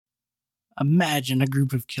Imagine a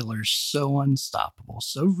group of killers so unstoppable,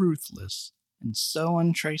 so ruthless, and so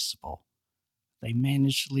untraceable. They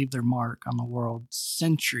manage to leave their mark on the world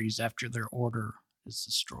centuries after their order is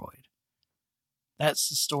destroyed. That's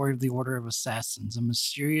the story of the Order of Assassins, a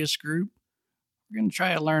mysterious group we're going to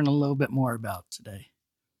try to learn a little bit more about today.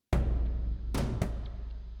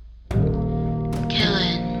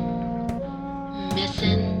 Killing,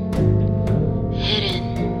 missing,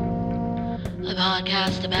 hidden. A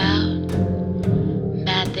podcast about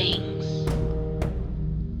bad things.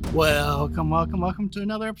 Welcome to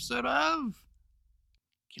another episode of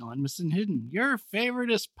Killing, Missing, Hidden, your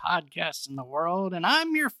favoriteest podcast in the world, and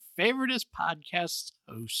I'm your favoriteest podcast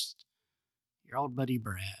host, your old buddy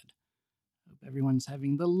Brad. Hope everyone's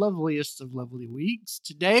having the loveliest of lovely weeks.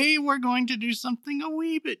 Today we're going to do something a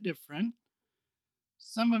wee bit different.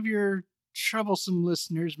 Some of your troublesome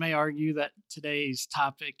listeners may argue that today's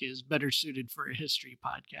topic is better suited for a history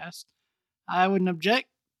podcast. I wouldn't object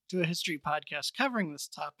to a history podcast covering this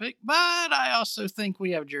topic, but I also think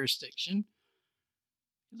we have jurisdiction.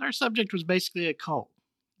 Because our subject was basically a cult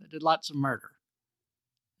that did lots of murder.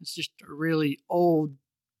 It's just a really old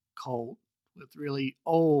cult with really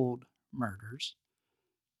old murders.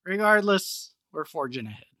 Regardless, we're forging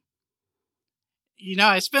ahead. You know,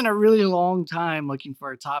 I spent a really long time looking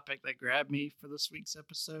for a topic that grabbed me for this week's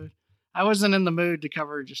episode. I wasn't in the mood to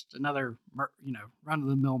cover just another,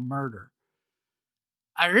 run-of-the-mill murder.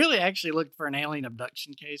 I really actually looked for an alien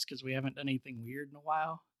abduction case because we haven't done anything weird in a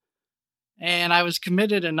while. And I was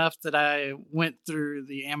committed enough that I went through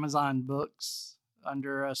the Amazon books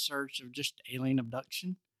under a search of just alien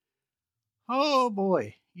abduction. Oh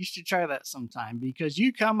boy, you should try that sometime because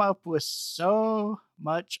you come up with so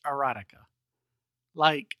much erotica.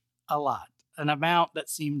 Like a lot. An amount that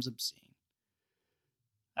seems obscene.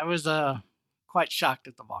 I was quite shocked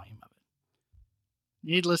at the volume of it.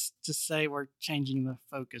 Needless to say, we're changing the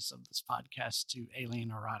focus of this podcast to alien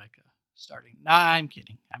erotica starting. No, I'm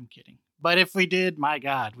kidding. But if we did, my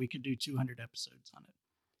God, we could do 200 episodes on it.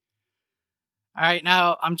 All right,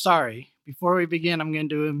 now, I'm sorry. Before we begin, I'm going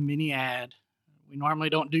to do a mini ad. We normally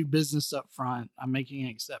don't do business up front. I'm making an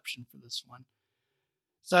exception for this one.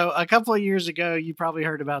 So a couple of years ago, you probably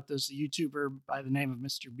heard about this. A YouTuber by the name of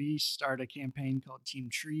Mr. Beast started a campaign called Team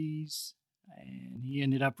Trees, and he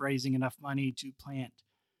ended up raising enough money to plant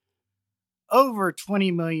over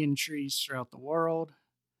 20 million trees throughout the world.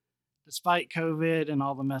 Despite COVID and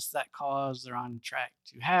all the mess that caused, they're on track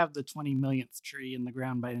to have the 20 millionth tree in the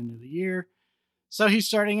ground by the end of the year. So he's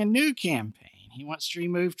starting a new campaign. He wants to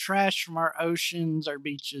remove trash from our oceans, our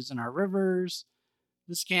beaches, and our rivers.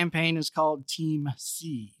 This campaign is called Team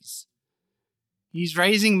Seas. He's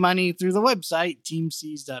raising money through the website,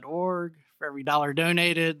 teamseas.org. For every $1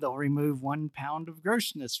 donated, they'll remove 1 pound of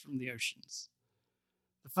grossness from the oceans.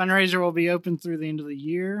 The fundraiser will be open through the end of the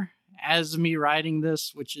year. As of me writing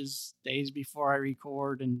this, which is days before I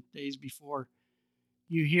record and days before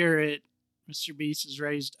you hear it, Mr. Beast has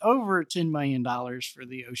raised over $10 million for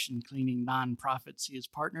the ocean cleaning nonprofits he has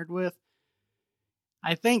partnered with.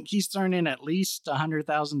 I think he's thrown in at least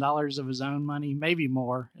 $100,000 of his own money, maybe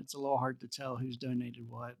more. It's a little hard to tell who's donated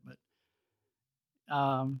what, but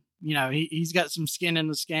he's got some skin in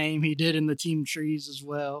this game. He did in the Team Trees as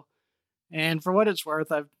well. And for what it's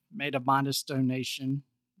worth, I've made a modest donation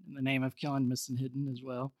in the name of Killing, Missing, Hidden as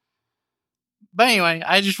well. But anyway,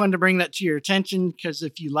 I just wanted to bring that to your attention because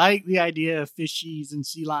if you like the idea of fishies and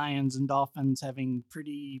sea lions and dolphins having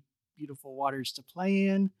pretty beautiful waters to play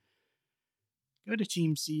in, go to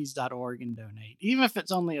teamseas.org and donate. Even if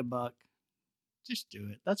it's only $1, just do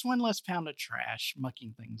it. That's 1 less pound of trash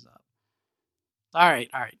mucking things up. All right.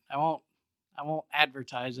 I won't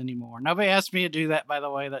advertise anymore. Nobody asked me to do that, by the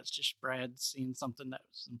way. That's just Brad seeing something that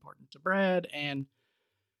was important to Brad and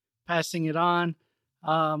passing it on.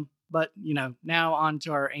 But, now on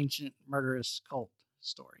to our ancient murderous cult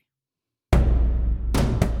story.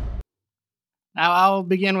 Now, I'll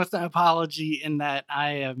begin with an apology in that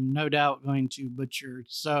I am no doubt going to butcher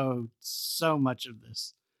so much of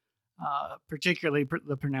this, particularly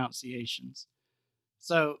the pronunciations.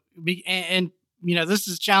 So, this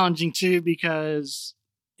is challenging too because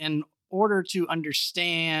in order to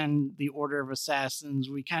understand the Order of Assassins,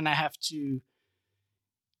 we kind of have to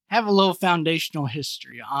have a little foundational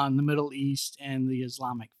history on the Middle East and the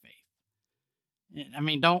Islamic faith. I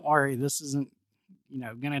mean, don't worry, this isn't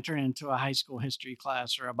going to turn into a high school history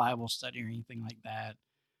class or a Bible study or anything like that.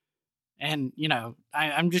 And,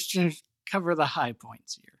 I'm just going to cover the high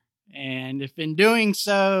points here. And if in doing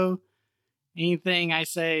so, anything I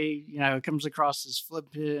say, comes across as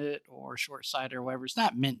flippant or short-sighted or whatever, it's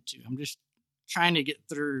not meant to. I'm just trying to get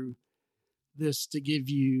through this to give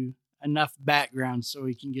you enough background so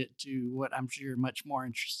we can get to what I'm sure you're much more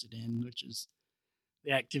interested in, which is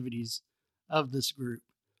the activities of this group.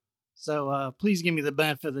 So please give me the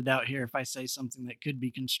benefit of the doubt here if I say something that could be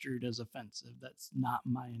construed as offensive. That's not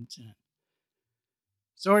my intent.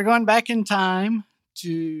 So we're going back in time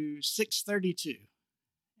to 632.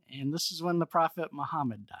 And this is when the Prophet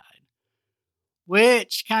Muhammad died,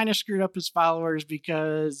 which kind of screwed up his followers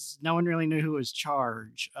because no one really knew who was in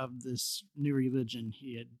charge of this new religion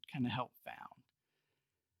he had kind of helped found.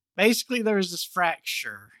 Basically, there was this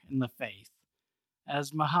fracture in the faith,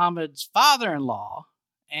 as Muhammad's father-in-law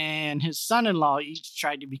and his son-in-law each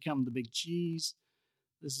tried to become the big cheese.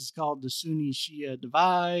 This is called the Sunni-Shia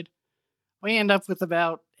divide. We end up with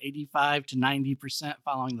about 85 to 90%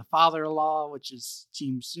 following the father-in-law, which is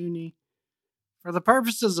Team Sunni. For the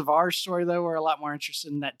purposes of our story, though, we're a lot more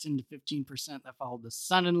interested in that 10 to 15% that followed the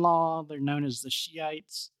son-in-law. They're known as the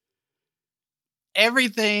Shiites.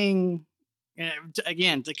 Everything,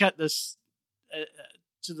 again, to cut this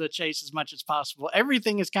to the chase as much as possible,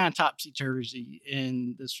 everything is kind of topsy-turvy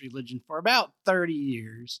in this religion for about 30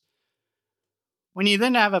 years. When you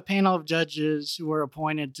then have a panel of judges who are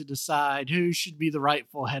appointed to decide who should be the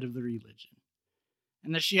rightful head of the religion.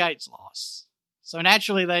 And the Shiites lost. So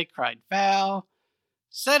naturally they cried foul,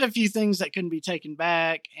 said a few things that couldn't be taken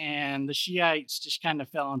back, and the Shiites just kind of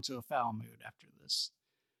fell into a foul mood after this.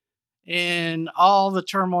 In all the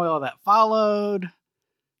turmoil that followed,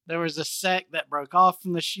 there was a sect that broke off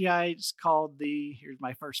from the Shiites called here's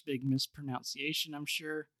my first big mispronunciation, I'm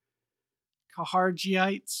sure,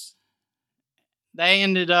 Khawarjites. They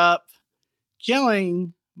ended up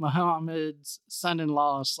killing Muhammad's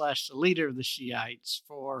son-in-law / the leader of the Shiites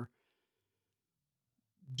for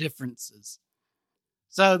differences.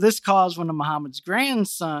 So this caused one of Muhammad's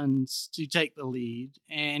grandsons to take the lead,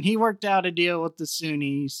 and he worked out a deal with the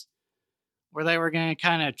Sunnis where they were going to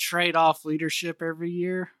kind of trade off leadership every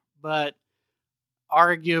year, but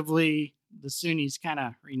arguably the Sunnis kind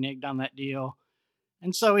of reneged on that deal.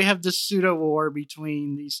 And so we have this pseudo-war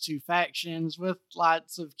between these two factions with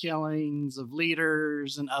lots of killings of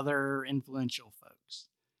leaders and other influential folks.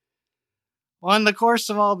 Well, in the course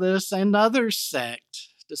of all this, another sect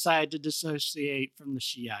decided to dissociate from the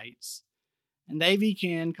Shiites, and they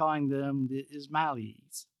began calling them the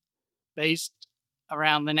Ismailis, based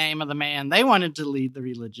around the name of the man they wanted to lead the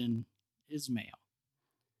religion, Ismail.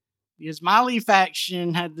 The Ismaili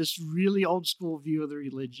faction had this really old-school view of the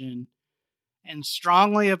religion and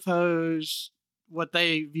strongly opposed what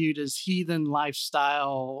they viewed as heathen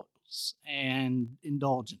lifestyles and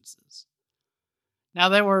indulgences. Now,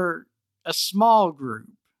 they were a small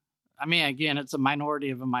group. I mean, again, it's a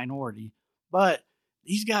minority of a minority, but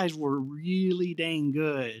these guys were really dang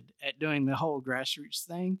good at doing the whole grassroots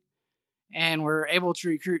thing and were able to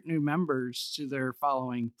recruit new members to their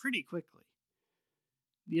following pretty quickly.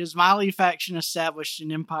 The Ismaili faction established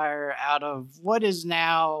an empire out of what is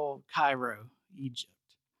now Cairo, Egypt.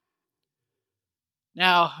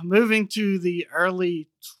 Now, moving to the early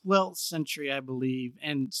 12th century, I believe,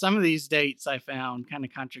 and some of these dates I found kind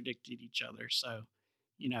of contradicted each other. So,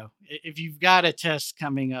 if you've got a test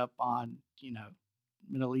coming up on,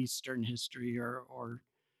 Middle Eastern history or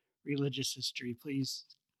religious history, please,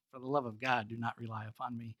 for the love of God, do not rely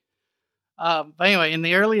upon me. But anyway, in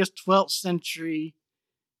the earliest 12th century,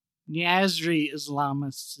 Nizari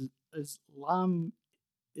Islamism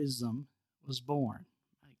was born.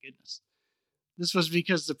 My goodness. This was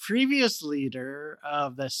because the previous leader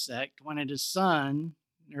of the sect wanted his son,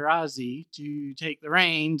 Nirazi, to take the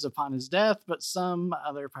reins upon his death, but some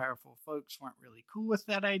other powerful folks weren't really cool with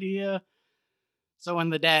that idea. So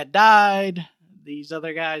when the dad died, these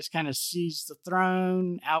other guys kind of seized the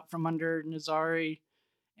throne out from under Nizari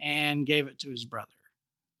and gave it to his brother.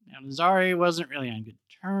 Now, Nizari wasn't really on good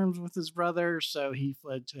terms with his brother, so he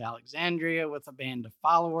fled to Alexandria with a band of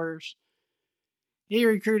followers. He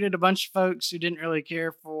recruited a bunch of folks who didn't really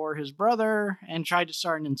care for his brother and tried to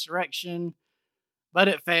start an insurrection, but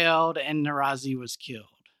it failed and Nirazi was killed.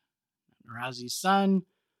 Nirazi's son,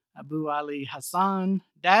 Abu Ali Hassan,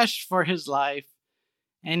 dashed for his life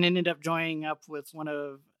and ended up joining up with one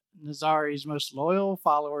of Nizari's most loyal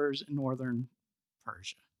followers in northern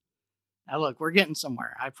Persia. Now look, we're getting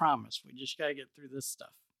somewhere, I promise. We just gotta get through this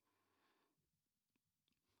stuff.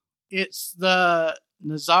 It's the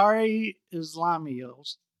Nizari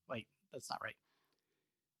Ismailis. Wait, that's not right.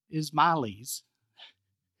 Ismailis.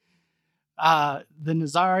 The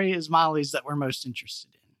Nizari Ismailis that we're most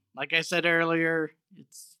interested in. Like I said earlier, you've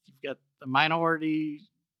got the minority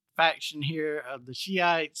faction here of the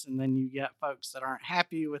Shiites, and then you got folks that aren't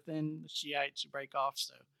happy within the Shiites who break off.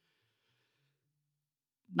 So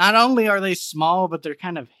Not only are they small, but they're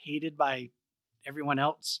kind of hated by everyone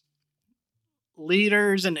else.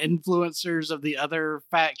 Leaders and influencers of the other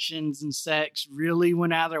factions and sects really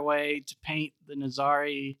went out of their way to paint the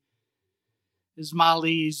Nizari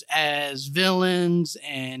Ismailis as villains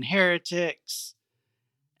and heretics.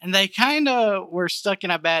 And they kind of were stuck in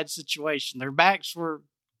a bad situation. Their backs were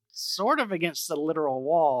sort of against the literal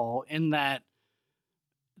wall in that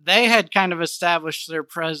they had kind of established their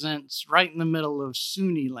presence right in the middle of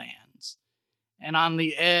Sunni lands and on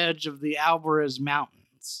the edge of the Albarez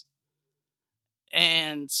Mountains.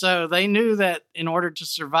 And so they knew that in order to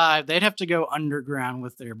survive, they'd have to go underground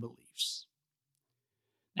with their beliefs.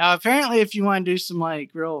 Now, apparently, if you want to do some like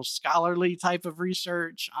real scholarly type of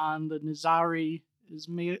research on the Nizari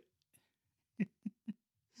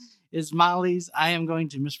Ismailis, I am going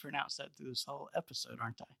to mispronounce that through this whole episode,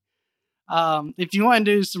 aren't I? If you want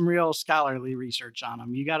to do some real scholarly research on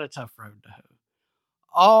them, you got a tough road to hoe.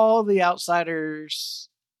 All the outsiders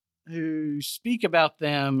who speak about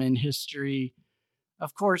them in history,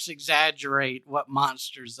 of course, exaggerate what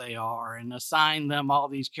monsters they are and assign them all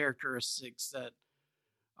these characteristics that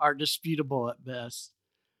are disputable at best.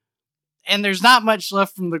 And there's not much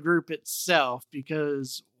left from the group itself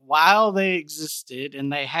because while they existed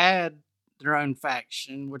and they had their own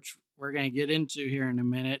faction, which we're going to get into here in a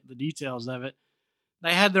minute, the details of it,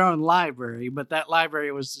 they had their own library, but that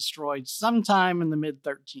library was destroyed sometime in the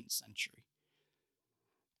mid-13th century.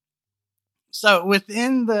 So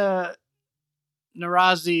within the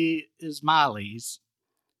Nizari Ismailis,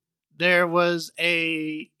 there was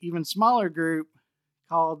a even smaller group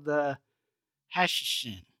called the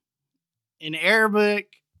Hashishin. In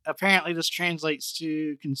Arabic, apparently this translates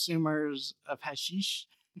to consumers of hashish.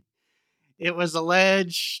 It was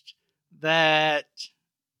alleged that,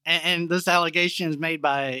 and this allegation is made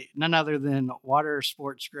by none other than water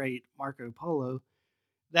sports great Marco Polo,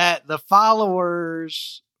 that the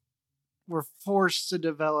followers were forced to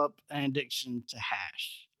develop an addiction to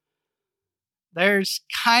hash. There's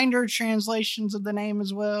kinder translations of the name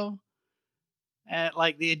as well.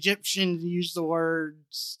 Like the Egyptians used the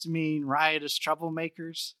words to mean riotous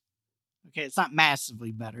troublemakers. Okay, it's not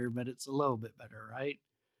massively better, but it's a little bit better, right?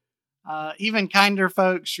 Even kinder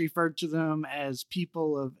folks referred to them as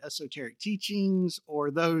people of esoteric teachings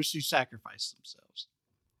or those who sacrifice themselves.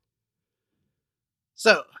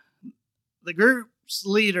 So, the group's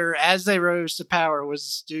leader, as they rose to power, was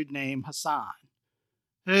this dude named Hassan,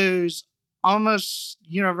 who's almost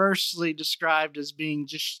universally described as being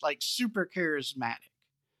just like super charismatic.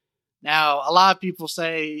 Now, a lot of people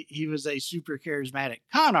say he was a super charismatic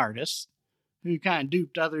con artist who kind of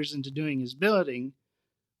duped others into doing his bidding.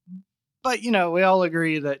 But, you know, we all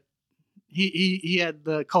agree that he had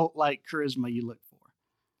the cult-like charisma you look for.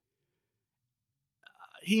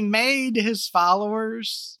 He made his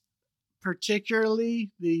followers, particularly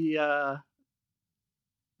the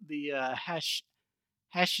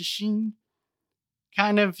Hashishin,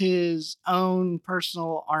 kind of his own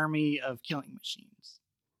personal army of killing machines.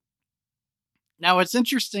 Now, what's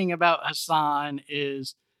interesting about Hassan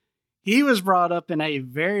is he was brought up in a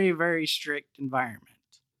very, very strict environment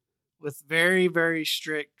with very, very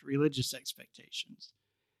strict religious expectations.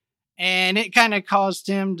 And it kind of caused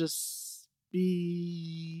him to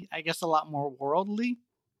be, I guess, a lot more worldly.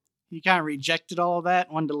 He kind of rejected all of that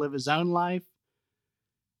and wanted to live his own life.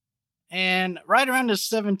 And right around his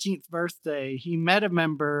 17th birthday, he met a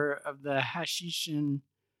member of the Hashishin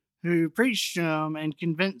who preached to him and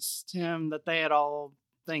convinced him that they had all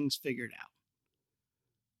things figured out.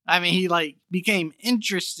 I mean, he became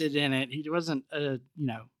interested in it. He wasn't a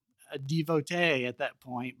devotee at that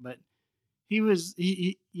point, but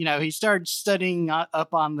he started studying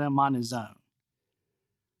up on them on his own.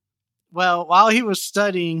 Well, while he was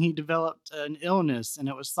studying, he developed an illness, and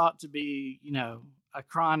it was thought to be, a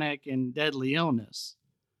chronic and deadly illness.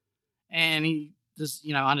 And he just,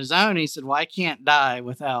 on his own, he said, well, I can't die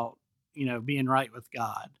without, being right with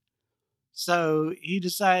God. So he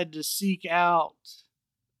decided to seek out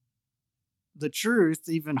the truth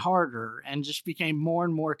even harder and just became more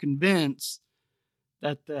and more convinced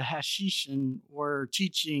that the Hashishin were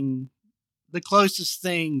teaching the closest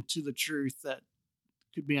thing to the truth that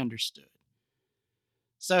could be understood.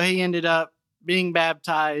 So he ended up being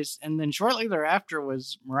baptized, and then shortly thereafter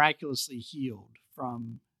was miraculously healed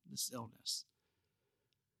from this illness.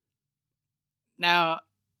 Now,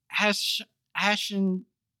 Hashin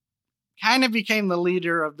kind of became the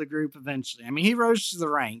leader of the group eventually. I mean, he rose to the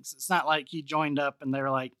ranks. It's not like he joined up and they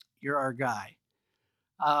were like, you're our guy.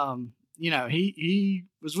 He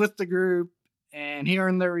was with the group and he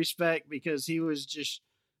earned their respect because he was just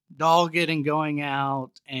dogged and going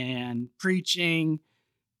out and preaching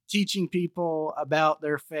teaching people about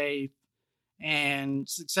their faith and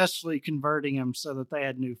successfully converting them so that they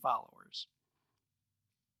had new followers.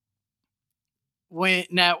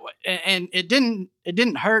 And it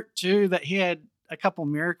didn't hurt too that he had a couple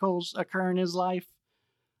miracles occur in his life.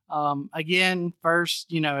 Again,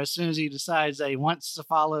 first, as soon as he decides that he wants to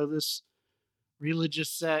follow this religious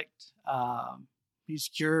sect, he's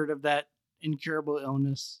cured of that incurable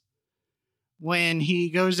illness. When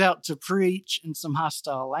he goes out to preach in some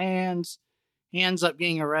hostile lands, he ends up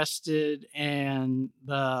getting arrested, and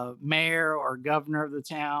the mayor or governor of the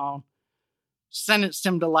town sentenced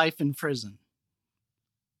him to life in prison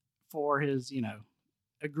for his,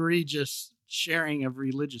 egregious sharing of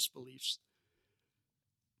religious beliefs.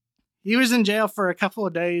 He was in jail for a couple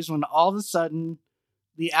of days when all of a sudden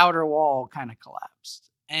the outer wall kind of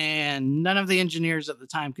collapsed, and none of the engineers at the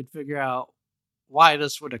time could figure out why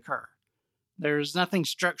this would occur. There's nothing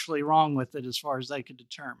structurally wrong with it as far as they could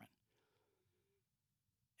determine.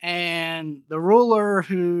 And the ruler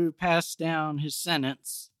who passed down his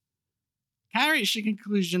sentence kind of reached the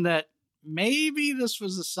conclusion that maybe this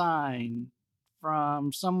was a sign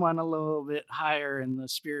from someone a little bit higher in the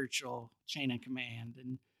spiritual chain of command.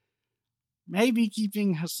 And maybe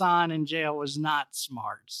keeping Hassan in jail was not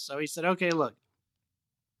smart. So he said, okay, look,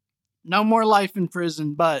 no more life in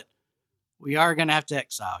prison, but we are going to have to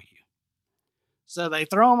exile you. So they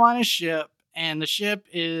throw him on a ship, and the ship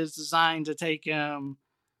is designed to take him.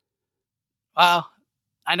 Well,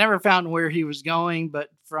 I never found where he was going, but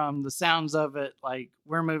from the sounds of it, like,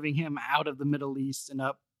 we're moving him out of the Middle East and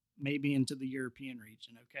up maybe into the European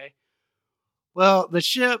region, okay? Well, the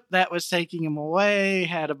ship that was taking him away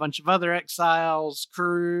had a bunch of other exiles,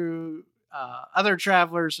 crew, other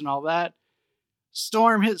travelers, and all that.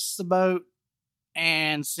 Storm hits the boat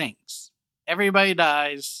and sinks. Everybody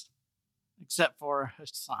dies except for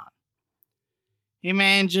Hassan. He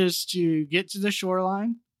manages to get to the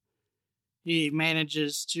shoreline. He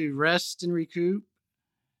manages to rest and recoup.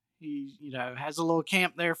 He, has a little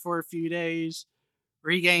camp there for a few days,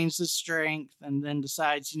 regains his strength, and then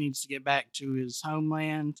decides he needs to get back to his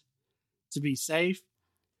homeland to be safe.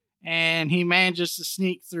 And he manages to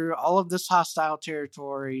sneak through all of this hostile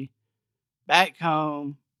territory back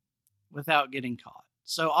home without getting caught.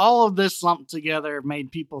 So all of this lumped together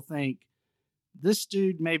made people think, this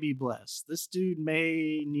dude may be blessed. This dude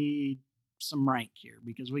may need some rank here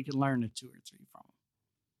because we can learn a 2 or 3 from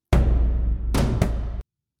him.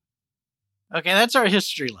 Okay, that's our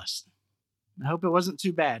history lesson. I hope it wasn't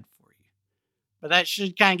too bad for you. But that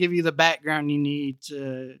should kind of give you the background you need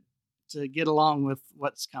to get along with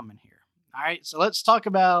what's coming here. All right, so let's talk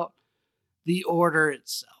about the order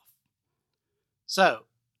itself. So,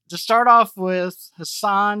 to start off with,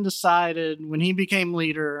 Hassan decided when he became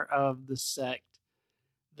leader of the sect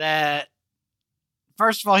that,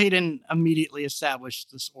 first of all, he didn't immediately establish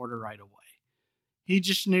this order right away. He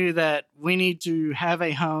just knew that we need to have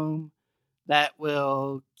a home that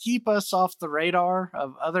will keep us off the radar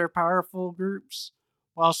of other powerful groups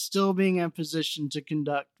while still being in a position to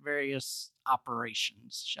conduct various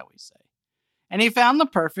operations, shall we say. And he found the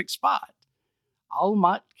perfect spot,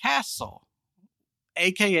 Almat Castle,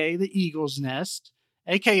 aka the Eagle's Nest,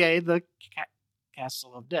 aka the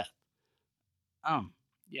Castle of Death.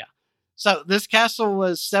 Yeah. So this castle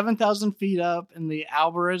was 7,000 feet up in the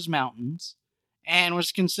Albarez Mountains and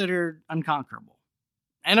was considered unconquerable.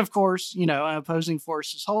 And of course, an opposing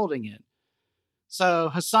force is holding it. So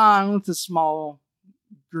Hassan, with a small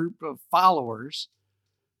group of followers,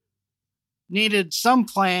 needed some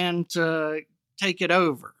plan to take it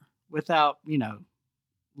over without,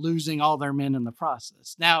 losing all their men in the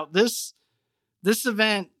process. Now, this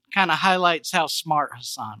event kind of highlights how smart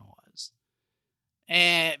Hassan was.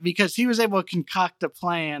 And because he was able to concoct a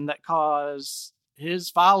plan that caused his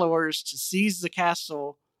followers to seize the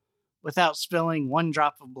castle without spilling one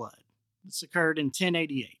drop of blood. This occurred in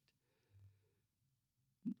 1088.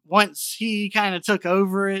 Once he kind of took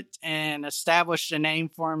over it and established a name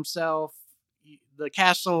for himself, the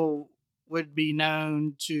castle would be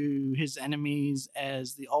known to his enemies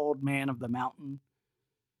as the Old Man of the Mountain.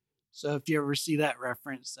 So if you ever see that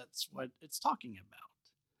reference, that's what it's talking about.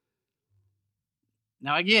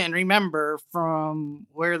 Now again, remember from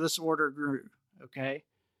where this order grew, okay?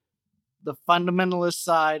 The fundamentalist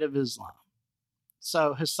side of Islam.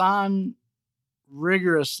 So Hassan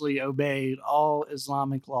rigorously obeyed all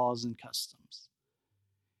Islamic laws and customs.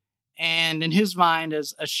 And in his mind,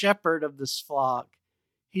 as a shepherd of this flock,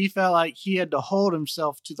 he felt like he had to hold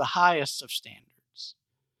himself to the highest of standards.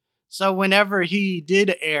 So whenever he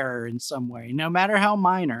did err in some way, no matter how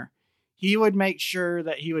minor, he would make sure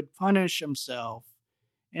that he would punish himself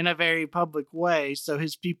in a very public way so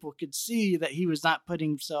his people could see that he was not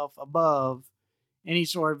putting himself above any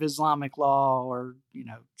sort of Islamic law or,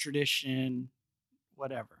 tradition,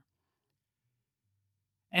 whatever.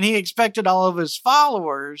 And he expected all of his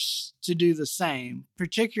followers to do the same,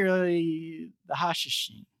 particularly the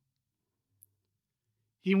Hashashin.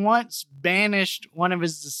 He once banished one of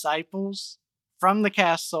his disciples from the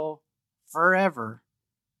castle forever,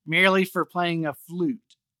 merely for playing a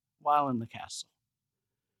flute while in the castle.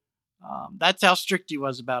 That's how strict he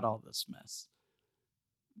was about all this mess.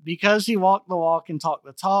 Because he walked the walk and talked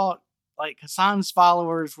the talk, Hassan's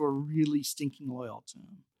followers were really stinking loyal to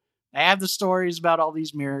him. They have the stories about all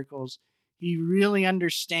these miracles. He really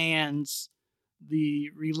understands the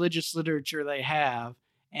religious literature they have,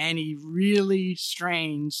 and he really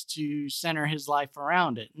strains to center his life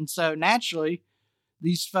around it. And so naturally,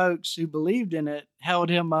 these folks who believed in it held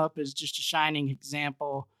him up as just a shining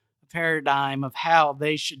example, a paradigm of how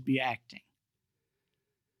they should be acting.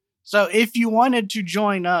 So if you wanted to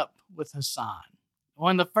join up with Hassan,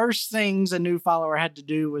 one of the first things a new follower had to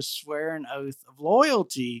do was swear an oath of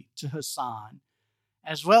loyalty to Hassan,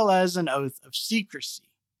 as well as an oath of secrecy.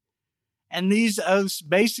 And these oaths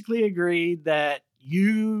basically agreed that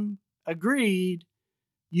you agreed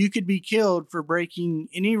you could be killed for breaking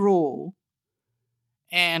any rule,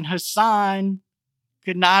 and Hassan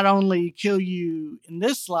could not only kill you in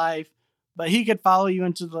this life, but he could follow you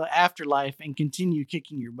into the afterlife and continue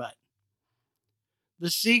kicking your butt. The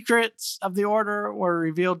secrets of the order were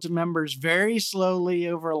revealed to members very slowly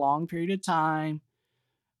over a long period of time,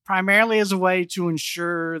 primarily as a way to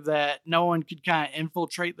ensure that no one could kind of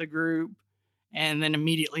infiltrate the group and then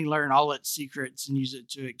immediately learn all its secrets and use it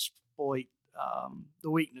to exploit the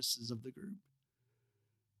weaknesses of the group.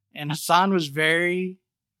 And Hassan was very,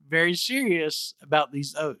 very serious about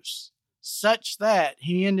these oaths, such that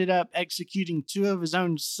he ended up executing 2 of his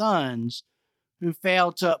own sons who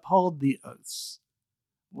failed to uphold the oaths.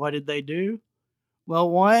 What did they do? Well,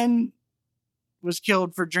 one was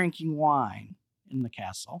killed for drinking wine in the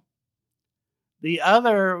castle. The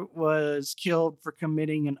other was killed for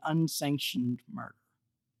committing an unsanctioned murder.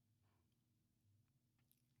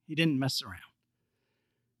 He didn't mess around.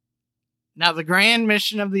 Now, the grand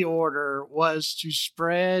mission of the order was to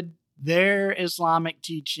spread their Islamic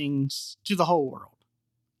teachings to the whole world.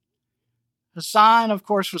 Hassan, of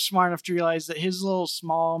course, was smart enough to realize that his little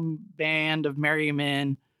small band of merry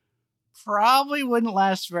men probably wouldn't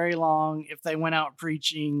last very long if they went out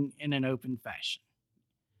preaching in an open fashion.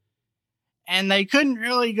 And they couldn't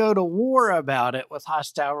really go to war about it with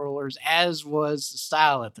hostile rulers, as was the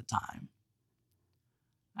style at the time.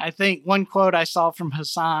 I think one quote I saw from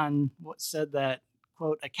Hassan said that,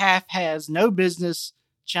 quote, "A calf has no business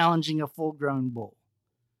challenging a full-grown bull."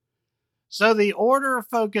 So the order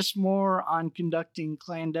focused more on conducting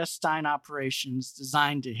clandestine operations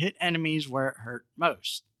designed to hit enemies where it hurt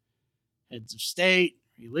most. Heads of state,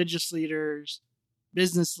 religious leaders,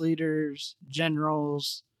 business leaders,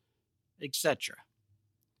 generals, etc.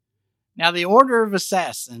 Now, the Order of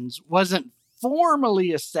Assassins wasn't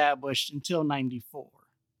formally established until 94.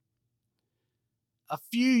 A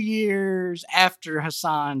few years after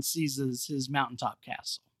Hassan seizes his mountaintop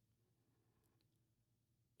castle.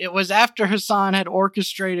 It was after Hassan had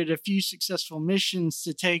orchestrated a few successful missions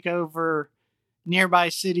to take over nearby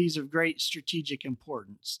cities of great strategic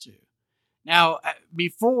importance, too. Now,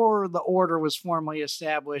 before the order was formally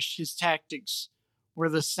established, his tactics were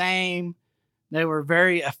the same. They were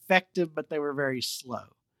very effective, but they were very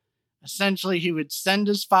slow. Essentially, he would send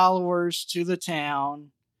his followers to the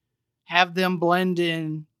town, have them blend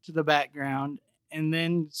in to the background, and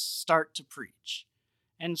then start to preach.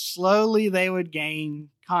 And slowly they would gain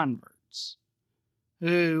converts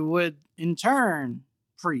who would in turn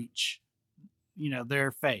preach,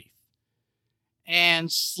 their faith.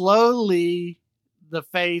 And slowly the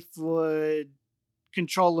faith would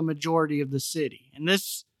control the majority of the city. And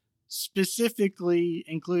this specifically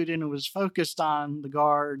included and was focused on the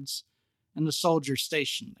guards and the soldiers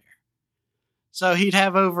stationed there. So he'd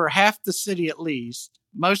have over half the city at least,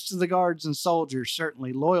 most of the guards and soldiers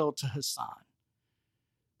certainly loyal to Hassan,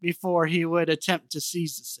 before he would attempt to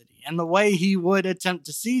seize the city. And the way he would attempt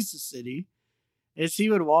to seize the city is he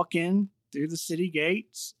would walk in through the city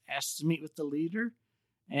gates, ask to meet with the leader,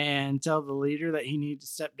 and tell the leader that he needed to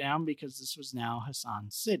step down because this was now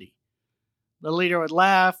Hassan's city. The leader would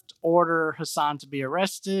laugh, order Hassan to be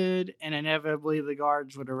arrested, and inevitably the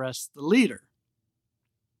guards would arrest the leader.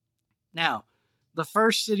 Now, the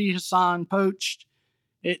first city Hassan poached,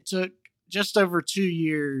 it took just over 2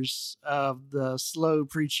 years of the slow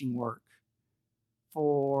preaching work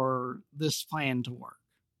for this plan to work.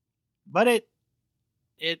 But it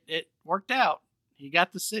it worked out. He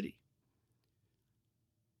got the city.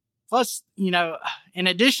 Plus, in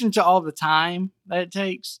addition to all the time that it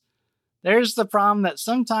takes, there's the problem that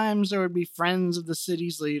sometimes there would be friends of the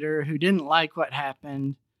city's leader who didn't like what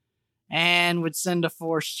happened and would send a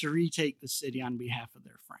force to retake the city on behalf of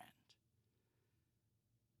their friend.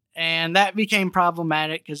 And that became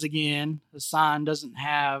problematic because, again, Hasan doesn't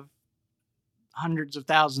have hundreds of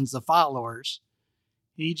thousands of followers.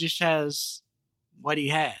 He just has what he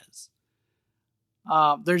has.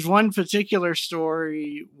 There's one particular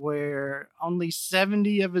story where only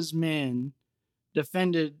 70 of his men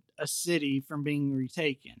defended a city from being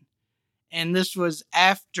retaken. And this was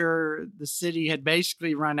after the city had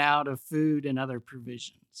basically run out of food and other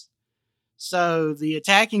provisions. So the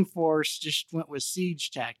attacking force just went with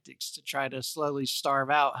siege tactics to try to slowly starve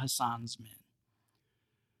out Hasan's men.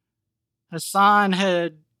 Hasan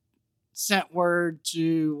had sent word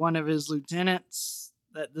to one of his lieutenants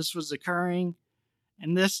that this was occurring,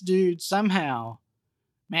 and this dude somehow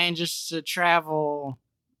manages to travel.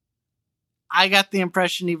 I got the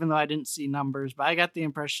impression, even though I didn't see numbers, but I got the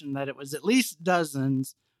impression that it was at least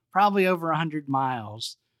dozens, probably over 100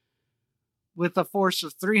 miles, with a force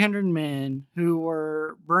of 300 men who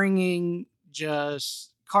were bringing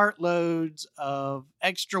just cartloads of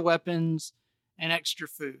extra weapons and extra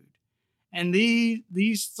food. And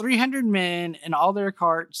these 300 men and all their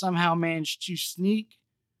carts somehow managed to sneak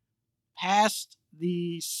past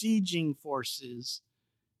the sieging forces,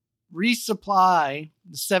 resupply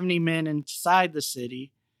the 70 men inside the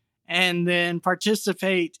city, and then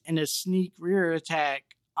participate in a sneak rear attack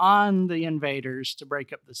on the invaders to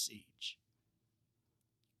break up the siege.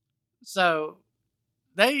 So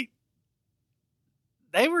they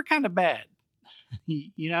were kind of bad,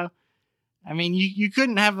 I mean, you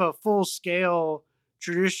couldn't have a full-scale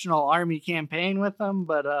traditional army campaign with them,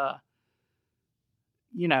 but,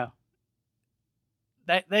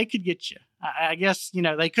 they could get you. I guess,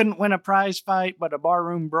 they couldn't win a prize fight, but a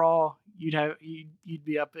barroom brawl, you'd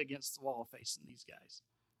be up against the wall facing these guys.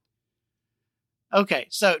 Okay,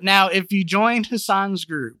 so now if you joined Hasan's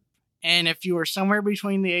group, and if you were somewhere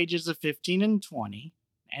between the ages of 15 and 20,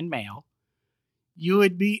 and male, you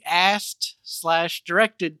would be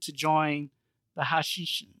asked/directed to join the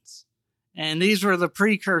Hashishans. And these were the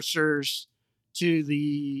precursors to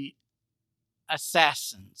the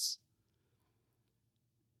assassins.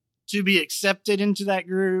 To be accepted into that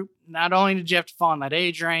group, not only did you have to fall in that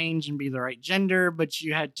age range and be the right gender, but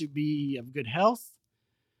you had to be of good health.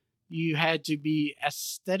 You had to be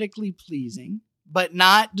aesthetically pleasing, but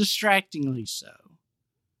not distractingly so.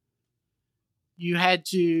 You had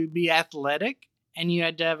to be athletic, and you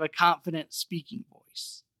had to have a confident speaking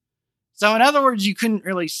voice. So in other words, you couldn't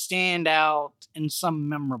really stand out in some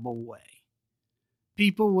memorable way.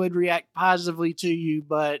 People would react positively to you,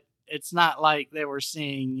 but it's not like they were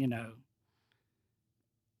seeing,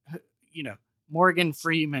 Morgan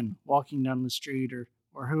Freeman walking down the street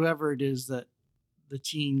or whoever it is that the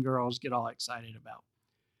teen girls get all excited about.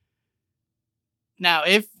 Now,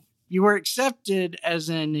 if you were accepted as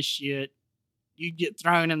an initiate, you'd get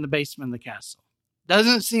thrown in the basement of the castle.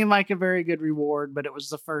 Doesn't seem like a very good reward, but it was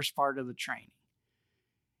the first part of the training.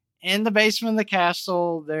 In the basement of the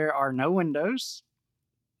castle, there are no windows.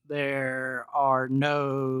 There are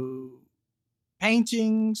no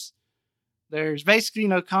paintings. There's basically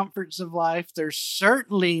no comforts of life. There's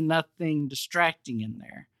certainly nothing distracting in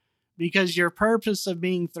there, because your purpose of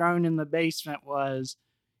being thrown in the basement was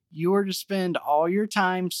you were to spend all your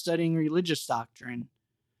time studying religious doctrine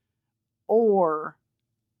or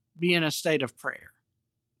be in a state of prayer.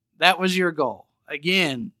 That was your goal.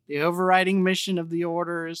 Again, the overriding mission of the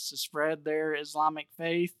order is to spread their Islamic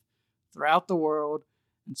faith throughout the world.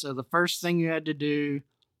 And so the first thing you had to do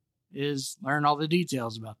is learn all the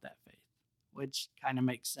details about that faith, which kind of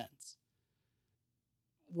makes sense.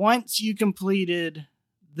 Once you completed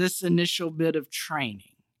this initial bit of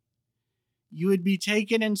training, you would be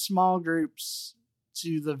taken in small groups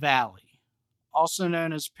to the valley, also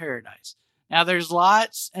known as Paradise. Now, there's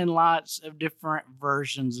lots and lots of different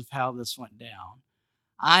versions of how this went down.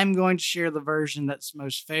 I'm going to share the version that's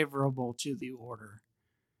most favorable to the order.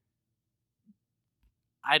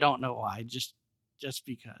 I don't know why, just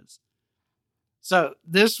because. So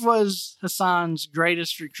this was Hasan's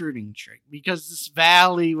greatest recruiting trick, because this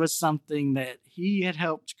valley was something that he had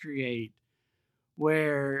helped create,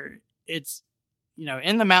 where it's,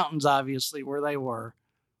 in the mountains, obviously, where they were,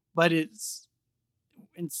 but it's,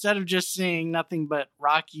 instead of just seeing nothing but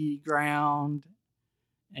rocky ground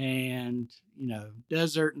and,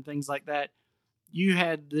 desert and things like that, you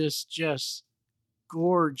had this just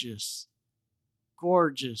gorgeous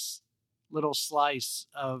little slice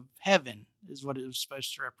of heaven, is what it was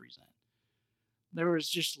supposed to represent. There was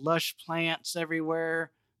just lush plants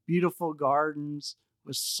everywhere, beautiful gardens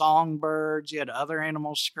with songbirds. You had other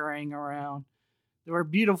animals scurrying around. There were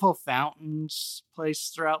beautiful fountains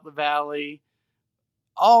placed throughout the valley.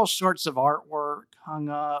 All sorts of artwork hung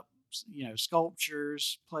up,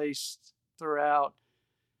 sculptures placed throughout.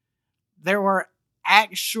 There were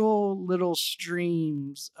actual little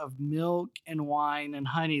streams of milk and wine and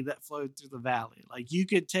honey that flowed through the valley. Like, you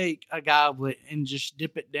could take a goblet and just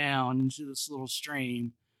dip it down into this little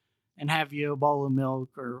stream and have you a bowl of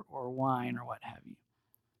milk or wine or what have you.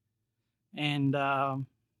 And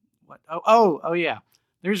yeah,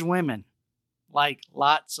 there's women, like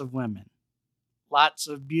lots of women, lots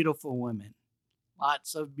of beautiful women,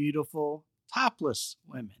 lots of beautiful topless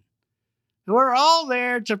women, who are all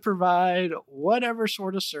there to provide whatever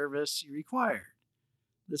sort of service you required.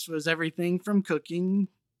 This was everything from cooking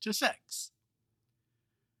to sex.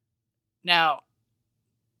 Now,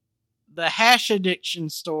 the hash addiction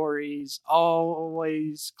stories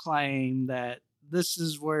always claim that this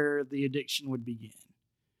is where the addiction would begin,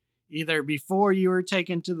 either before you were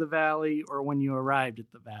taken to the valley or when you arrived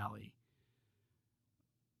at the valley.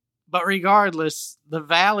 But regardless, the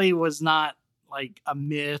valley was not like a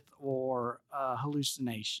myth or a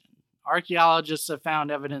hallucination. Archaeologists have found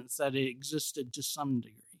evidence that it existed to some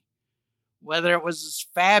degree. Whether it was as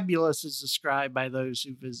fabulous as described by those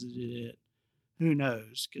who visited it, who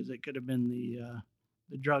knows? Because it could have been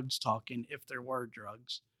the drugs talking, if there were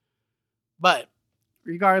drugs. But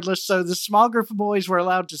regardless, so the small group of boys were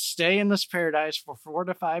allowed to stay in this paradise for 4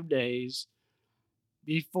 to 5 days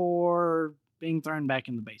before being thrown back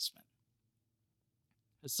in the basement.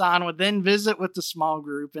 Hassan would then visit with the small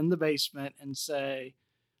group in the basement and say,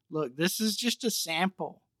 look, this is just a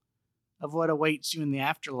sample of what awaits you in the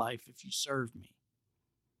afterlife if you serve me.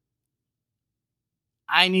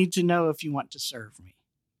 I need to know if you want to serve me.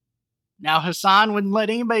 Now, Hassan wouldn't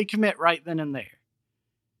let anybody commit right then and there.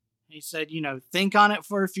 He said, think on it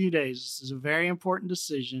for a few days. This is a very important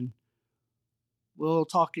decision. We'll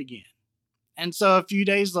talk again. And so a few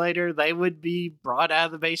days later, they would be brought out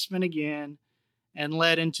of the basement again and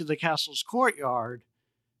led into the castle's courtyard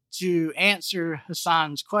to answer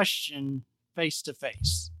Hassan's question face to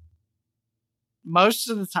face. Most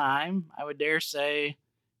of the time, I would dare say,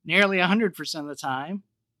 nearly 100% of the time,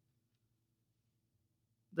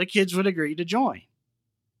 the kids would agree to join.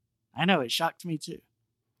 I know, it shocked me too.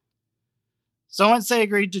 So once they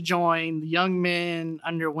agreed to join, the young men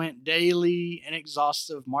underwent daily and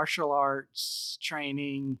exhaustive martial arts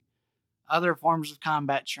training, other forms of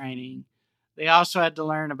combat training. They also had to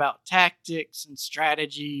learn about tactics and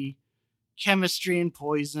strategy, chemistry and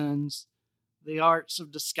poisons, the arts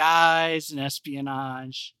of disguise and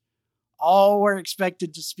espionage. All were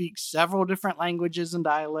expected to speak several different languages and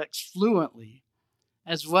dialects fluently,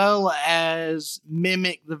 as well as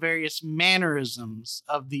mimic the various mannerisms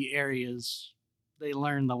of the areas they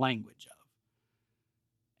learned the language of.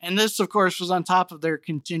 And this, of course, was on top of their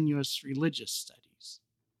continuous religious studies.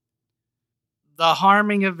 The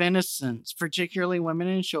harming of innocents, particularly women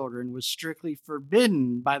and children, was strictly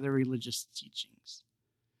forbidden by the religious teachings.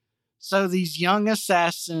 So these young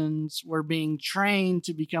assassins were being trained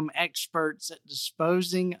to become experts at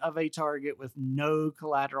disposing of a target with no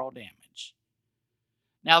collateral damage.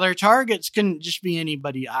 Now, their targets couldn't just be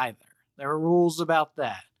anybody either. There were rules about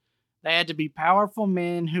that. They had to be powerful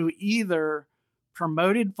men who either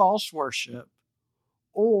promoted false worship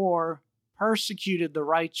or persecuted the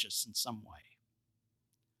righteous in some way.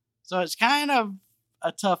 So it's kind of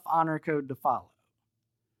a tough honor code to follow.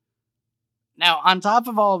 Now, on top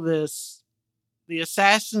of all this, the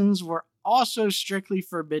assassins were also strictly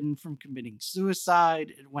forbidden from committing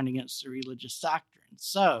suicide. It went against the religious doctrine.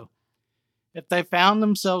 So, if they found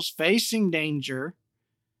themselves facing danger,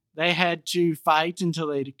 they had to fight until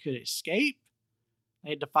they could escape,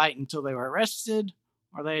 they had to fight until they were arrested,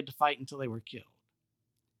 or they had to fight until they were killed.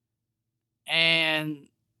 And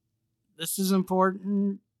this is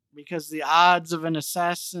important because the odds of an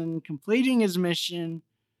assassin completing his mission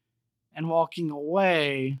and walking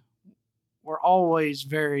away were always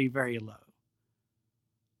very, very low.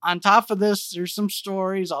 On top of this, there's some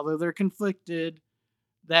stories, although they're conflicted,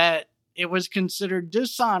 that it was considered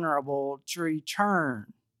dishonorable to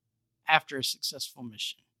return after a successful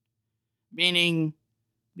mission, meaning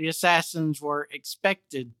the assassins were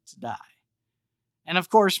expected to die. And of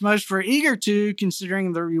course, most were eager to,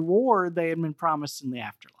 considering the reward they had been promised in the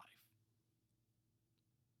afterlife.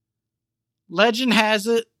 Legend has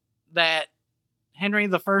it that Henry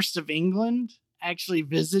I of England actually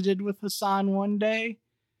visited with Hassan one day,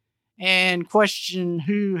 and questioned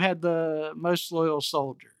who had the most loyal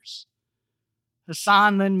soldiers.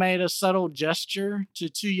 Hassan then made a subtle gesture to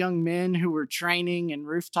two young men who were training in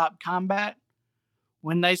rooftop combat.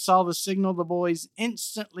 When they saw the signal, the boys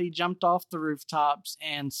instantly jumped off the rooftops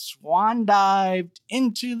and swan dived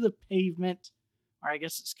into the pavement, or I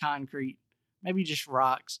guess it's concrete, maybe just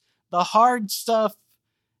rocks, the hard stuff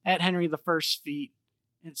at Henry I's feet,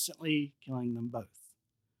 instantly killing them both.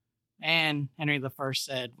 And Henry I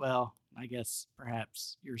said, well, I guess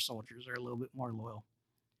perhaps your soldiers are a little bit more loyal.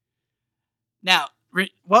 Now,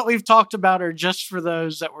 what we've talked about are just for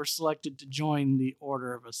those that were selected to join the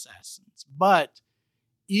Order of Assassins. But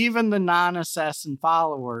even the non-assassin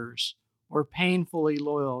followers were painfully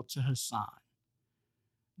loyal to Hassan.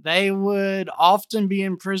 They would often be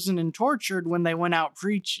imprisoned and tortured when they went out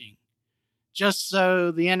preaching, just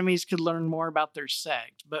so the enemies could learn more about their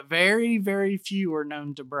sect. But very, very few were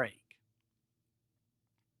known to break.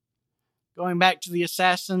 Going back to the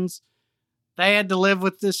assassins, they had to live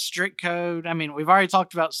with this strict code. I mean, we've already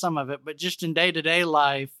talked about some of it, but just in day-to-day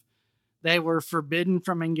life, they were forbidden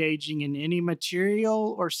from engaging in any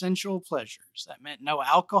material or sensual pleasures. That meant no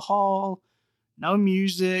alcohol, no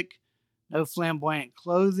music, no flamboyant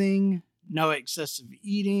clothing, no excessive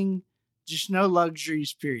eating, just no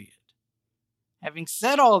luxuries, period. Having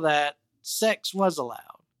said all that, sex was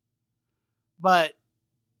allowed. But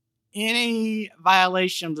any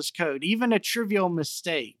violation of this code, even a trivial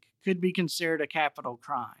mistake, could be considered a capital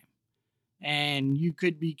crime. And you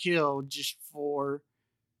could be killed just for,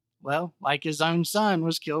 well, like his own son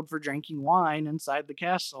was killed for drinking wine inside the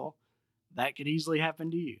castle. That could easily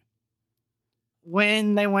happen to you.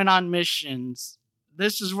 When they went on missions,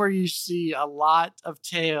 this is where you see a lot of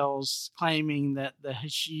tales claiming that the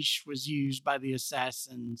hashish was used by the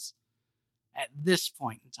assassins at this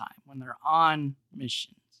point in time, when they're on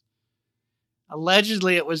missions.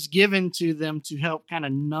 Allegedly, it was given to them to help kind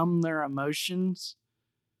of numb their emotions.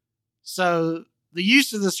 So the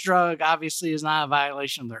use of this drug obviously is not a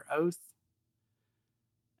violation of their oath.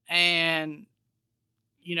 And,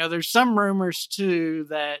 you know, there's some rumors too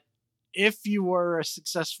that if you were a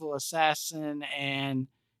successful assassin and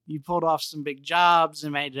you pulled off some big jobs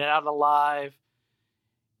and made it out alive,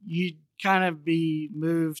 you'd kind of be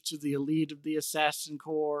moved to the elite of the assassin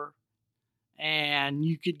corps. And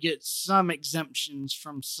you could get some exemptions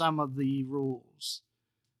from some of the rules.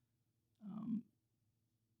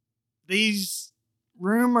 These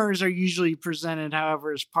rumors are usually presented,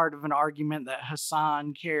 however, as part of an argument that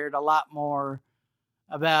Hassan cared a lot more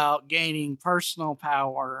about gaining personal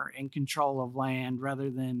power and control of land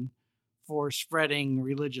rather than for spreading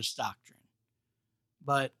religious doctrine.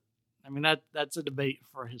 But, I mean, that's a debate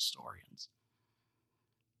for historians.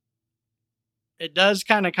 It does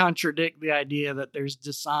kind of contradict the idea that there's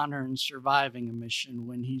dishonor in surviving a mission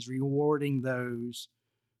when he's rewarding those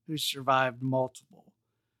who survived multiple.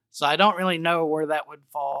 So I don't really know where that would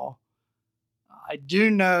fall. I do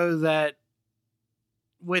know that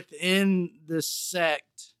within this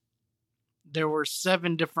sect, there were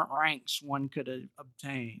 7 different ranks one could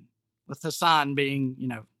obtain, with Hassan being, you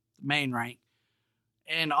know, the main rank.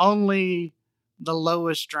 And only the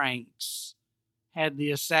lowest ranks had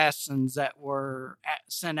the assassins that were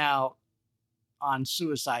sent out on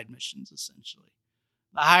suicide missions, essentially.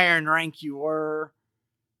 The higher in rank you were,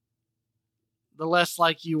 the less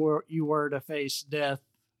like you were to face death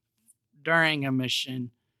during a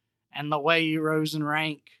mission. And the way you rose in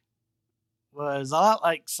rank was a lot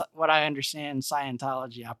like what I understand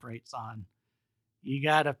Scientology operates on. You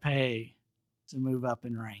gotta pay to move up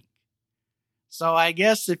in rank. So I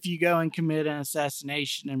guess if you go and commit an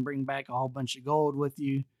assassination and bring back a whole bunch of gold with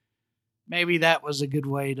you, maybe that was a good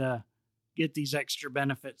way to get these extra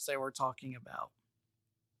benefits they were talking about.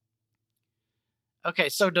 Okay,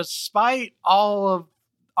 so despite all of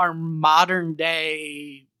our modern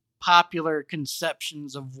day popular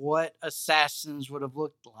conceptions of what assassins would have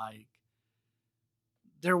looked like,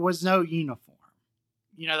 there was no uniform.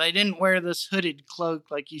 You know, they didn't wear this hooded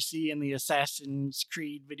cloak like you see in the Assassin's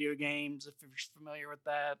Creed video games, if you're familiar with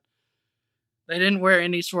that. They didn't wear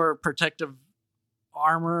any sort of protective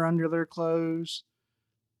armor under their clothes.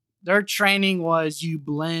 Their training was you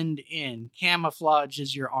blend in. Camouflage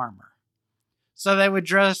is your armor. So they would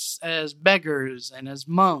dress as beggars and as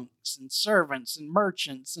monks and servants and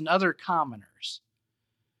merchants and other commoners.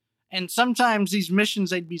 And sometimes these missions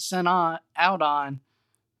they'd be sent out on,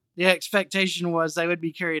 the expectation was they would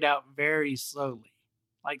be carried out very slowly,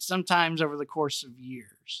 like sometimes over the course of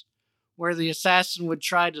years, where the assassin would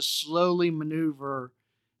try to slowly maneuver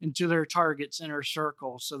into their target's inner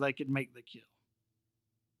circle so they could make the kill.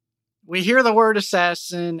 We hear the word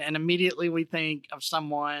assassin and immediately we think of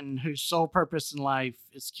someone whose sole purpose in life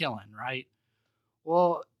is killing, right?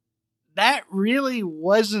 Well, that really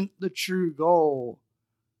wasn't the true goal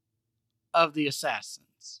of the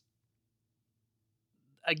assassins.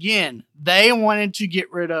 Again, they wanted to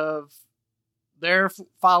get rid of their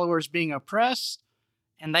followers being oppressed,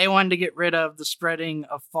 and they wanted to get rid of the spreading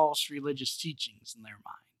of false religious teachings in their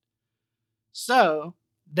mind. So,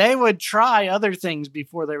 they would try other things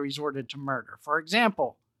before they resorted to murder. For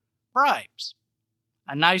example, bribes.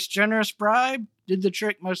 A nice, generous bribe did the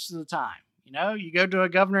trick most of the time. You know, you go to a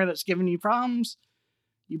governor that's giving you problems,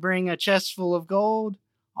 you bring a chest full of gold,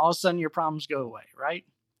 all of a sudden your problems go away, right?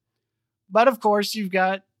 But of course, you've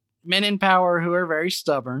got men in power who are very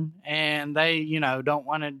stubborn and they, don't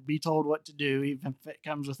want to be told what to do, even if it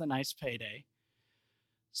comes with a nice payday.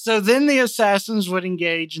 So then the assassins would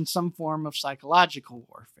engage in some form of psychological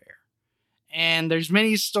warfare. And there's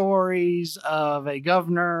many stories of a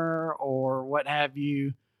governor or what have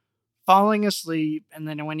you falling asleep, and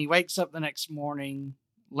then when he wakes up the next morning,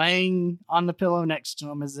 laying on the pillow next to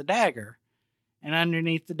him is a dagger. And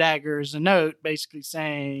underneath the dagger is a note basically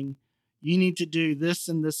saying, you need to do this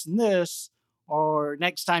and this and this, or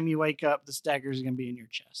next time you wake up, this dagger is going to be in your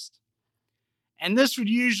chest. And this would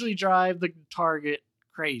usually drive the target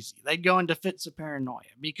crazy. They'd go into fits of paranoia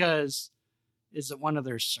because is it one of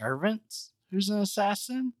their servants who's an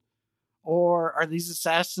assassin? Or are these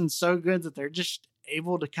assassins so good that they're just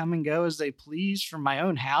able to come and go as they please from my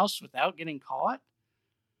own house without getting caught?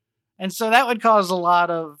 And so that would cause a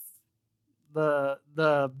lot of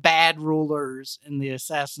the bad rulers in the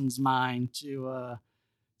assassin's mind to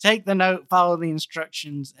take the note, follow the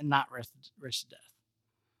instructions, and not risk death.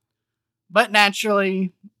 But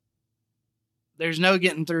naturally, there's no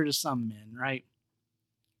getting through to some men, right?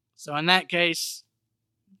 So in that case,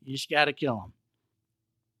 you just got to kill them.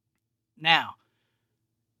 Now,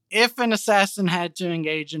 if an assassin had to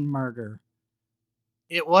engage in murder,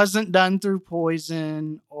 it wasn't done through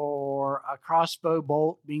poison or a crossbow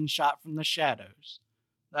bolt being shot from the shadows.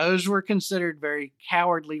 Those were considered very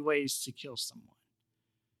cowardly ways to kill someone.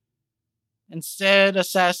 Instead,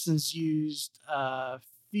 assassins used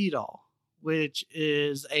fidal, which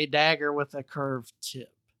is a dagger with a curved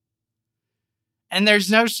tip. And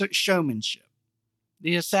there's no showmanship.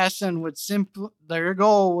 The assassin their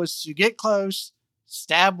goal was to get close,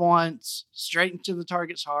 stab once, straight into the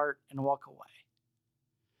target's heart, and walk away.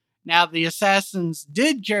 Now, the assassins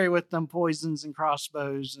did carry with them poisons and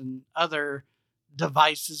crossbows and other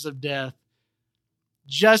devices of death,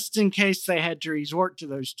 just in case they had to resort to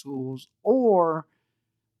those tools, or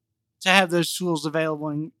to have those tools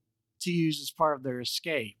available to use as part of their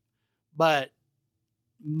escape. But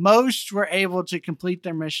most were able to complete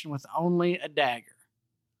their mission with only a dagger.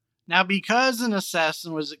 Now, because an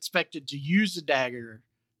assassin was expected to use a dagger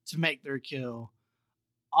to make their kill,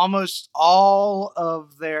 almost all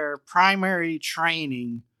of their primary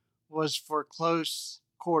training was for close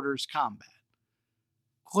quarters combat.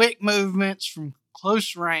 Quick movements from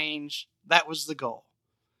close range, that was the goal.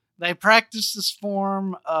 They practiced this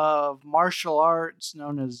form of martial arts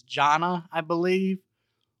known as jhana, I believe,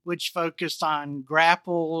 which focused on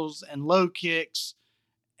grapples and low kicks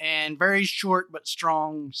and very short but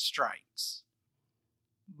strong strikes.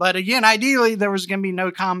 But again, ideally, there was going to be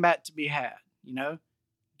no combat to be had,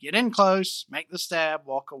 Get in close, make the stab,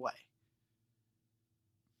 walk away.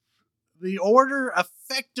 The order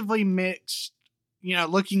effectively mixed,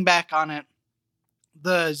 looking back on it,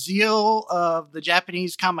 the zeal of the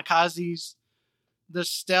Japanese kamikazes, the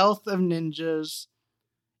stealth of ninjas,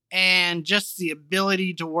 and just the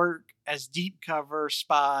ability to work as deep cover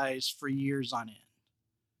spies for years on end.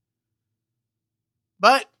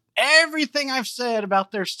 But everything I've said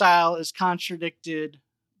about their style is contradicted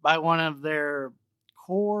by one of their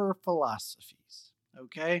core philosophies,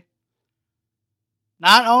 okay?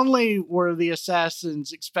 Not only were the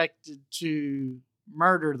assassins expected to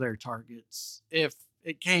murder their targets, if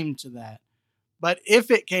it came to that, but if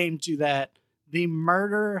it came to that, the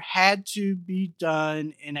murder had to be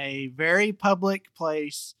done in a very public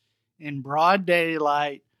place, in broad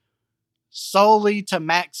daylight, solely to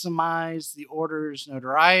maximize the order's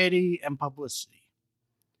notoriety and publicity.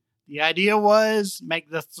 The idea was make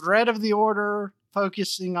the threat of the order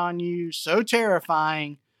focusing on you so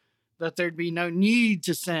terrifying that there'd be no need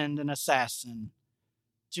to send an assassin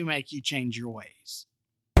to make you change your ways.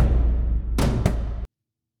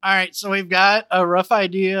 All right, so we've got a rough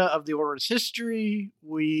idea of the order's history.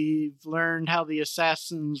 We've learned how the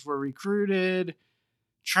assassins were recruited,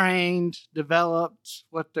 trained, developed,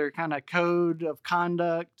 what their kind of code of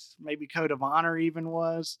conduct, maybe code of honor even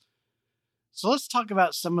was. So let's talk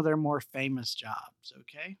about some of their more famous jobs,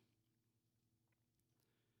 okay?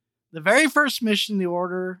 The very first mission the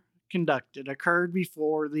Order conducted occurred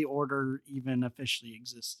before the Order even officially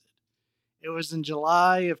existed. It was in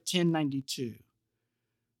July of 1092.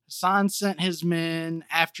 Hassan sent his men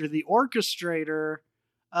after the orchestrator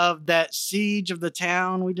of that siege of the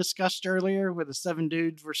town we discussed earlier, where the 70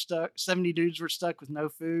 dudes were stuck with no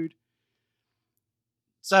food.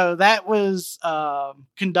 So that was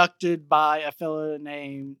conducted by a fellow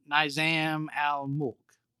named Nizam al-Mulk.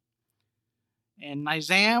 And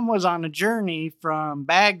Nizam was on a journey from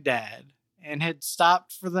Baghdad and had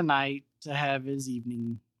stopped for the night to have his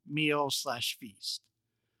evening meal/feast.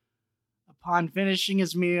 Upon finishing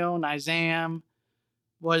his meal, Nizam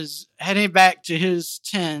was heading back to his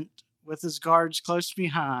tent with his guards close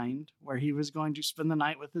behind, where he was going to spend the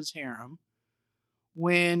night with his harem,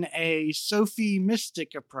 when a Sufi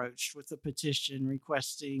mystic approached with a petition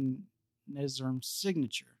requesting Nizam's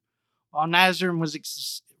signature. While Nizam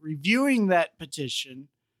was reviewing that petition,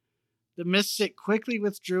 the mystic quickly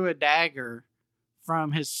withdrew a dagger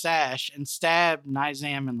from his sash and stabbed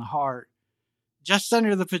Nizam in the heart, just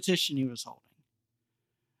under the petition he was holding.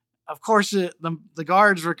 Of course, the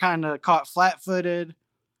guards were kind of caught flat-footed.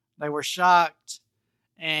 They were shocked,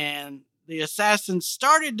 and the assassins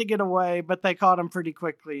started to get away, but they caught him pretty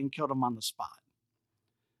quickly and killed him on the spot.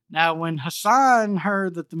 Now, when Hassan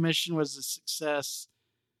heard that the mission was a success,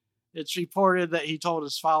 it's reported that he told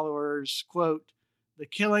his followers, quote, "The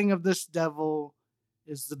killing of this devil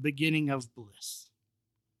is the beginning of bliss."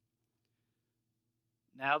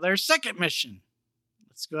 Now, their second mission.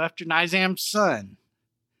 Let's go after Nizam's son.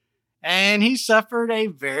 And he suffered a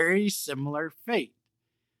very similar fate.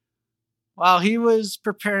 While he was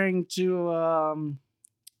preparing to,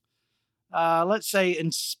 let's say,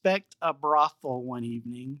 inspect a brothel one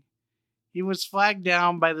evening, he was flagged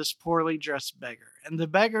down by this poorly dressed beggar. And the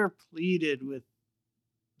beggar pleaded with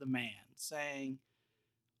the man, saying,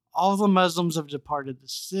 "All the Muslims have departed the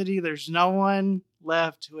city. There's no one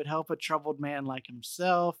left who would help a troubled man like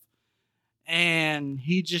himself." And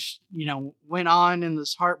he just, went on in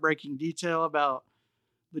this heartbreaking detail about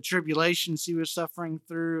the tribulations he was suffering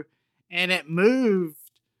through. And it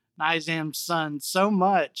moved Nizam's son so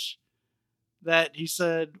much that he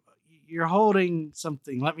said, "You're holding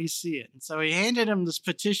something. Let me see it." And so he handed him this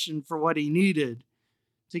petition for what he needed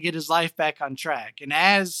to get his life back on track. And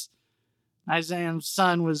as Nizam's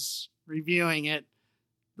son was reviewing it,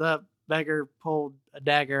 the beggar pulled a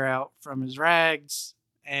dagger out from his rags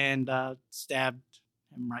and stabbed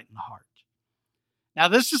him right in the heart. Now,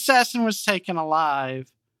 this assassin was taken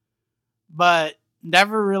alive, but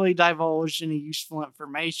never really divulged any useful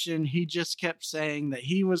information. He just kept saying that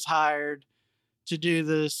he was hired to do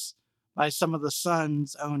this by some of the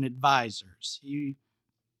son's own advisors. He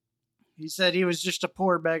said he was just a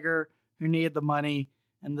poor beggar who needed the money,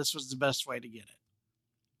 and this was the best way to get it.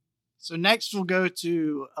 So next we'll go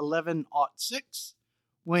to 1106,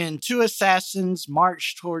 when two assassins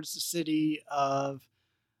marched towards the city of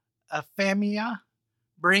Aphamia,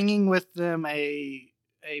 bringing with them a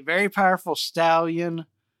very powerful stallion,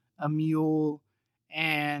 a mule,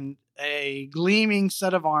 and a gleaming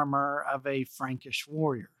set of armor of a Frankish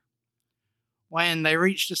warrior. When they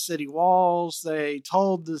reached the city walls, they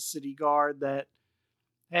told the city guard that,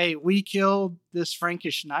 "Hey, we killed this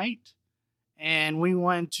Frankish knight, and we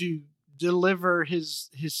want to deliver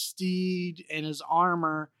his steed and his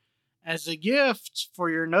armor as a gift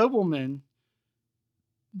for your noblemen,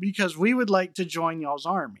 because we would like to join y'all's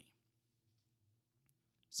army."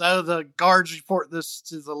 So the guards report this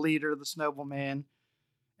to the leader, this nobleman,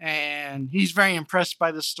 and he's very impressed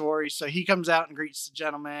by the story. So he comes out and greets the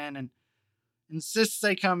gentleman and insists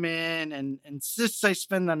they come in and insists they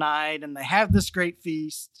spend the night, and they have this great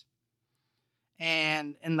feast.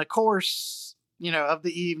 And in the course, of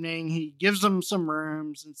the evening, he gives them some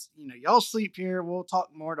rooms and, "Y'all sleep here. We'll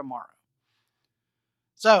talk more tomorrow."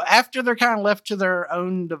 So after they're kind of left to their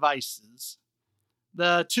own devices,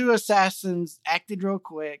 the two assassins acted real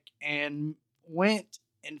quick and went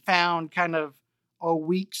and found kind of a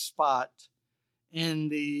weak spot in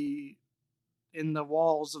the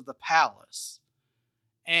walls of the palace.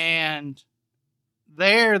 And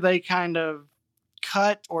there they kind of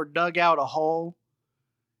cut or dug out a hole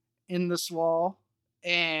in this wall,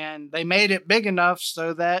 and they made it big enough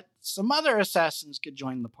so that some other assassins could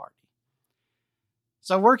join the party.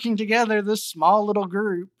 So working together, this small little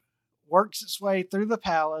group works its way through the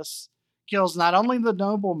palace, kills not only the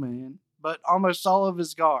nobleman, but almost all of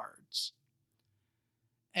his guards.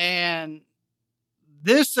 And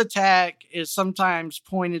this attack is sometimes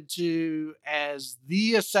pointed to as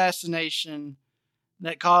the assassination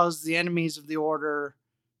that caused the enemies of the order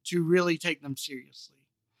to really take them seriously.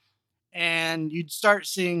 And you'd start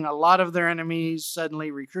seeing a lot of their enemies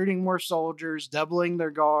suddenly recruiting more soldiers, doubling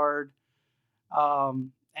their guard.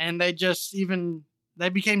 And they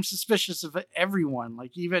became suspicious of everyone,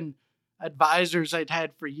 like even advisors I'd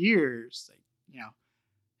had for years.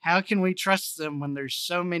 How can we trust them when there's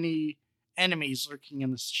so many enemies lurking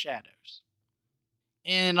in the shadows?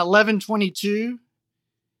 In 1122,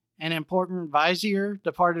 an important vizier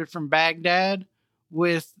departed from Baghdad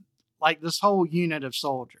with this whole unit of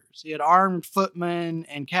soldiers. He had armed footmen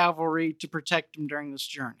and cavalry to protect him during this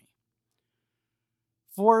journey.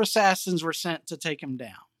 4 assassins were sent to take him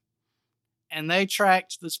down. And they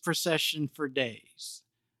tracked this procession for days.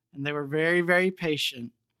 And they were very, very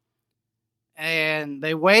patient. And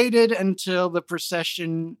they waited until the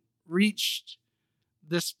procession reached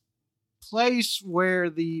this place where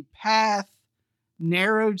the path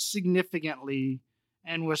narrowed significantly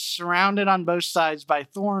and was surrounded on both sides by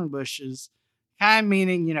thorn bushes, kind of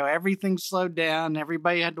meaning, everything slowed down,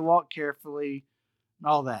 everybody had to walk carefully, and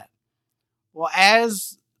all that. Well,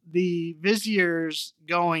 as the vizier's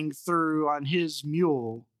going through on his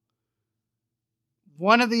mule,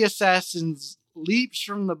 one of the assassins leaps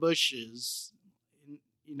from the bushes.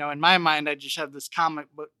 In my mind, I just have this comic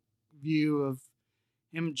book view of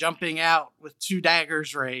him jumping out with 2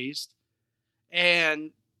 daggers raised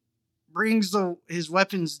and brings his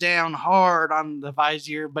weapons down hard on the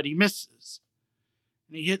vizier, but he misses.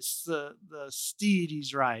 And he hits the steed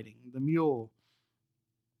he's riding, the mule.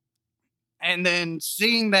 And then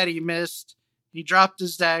seeing that he missed, he dropped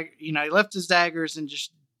his dagger, he left his daggers and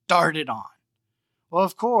just darted on. Well,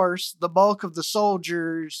 of course, the bulk of the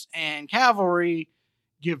soldiers and cavalry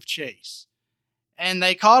give chase. And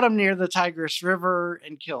they caught him near the Tigris River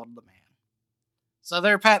and killed the man. So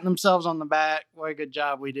they're patting themselves on the back. What a good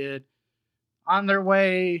job we did. On their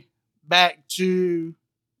way back to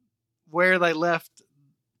where they left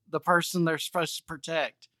the person they're supposed to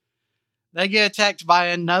protect, they get attacked by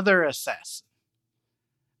another assassin.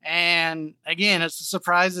 And again, it's a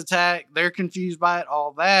surprise attack. They're confused by it,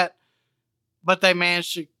 all that. But they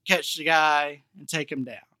manage to catch the guy and take him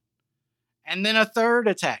down. And then a third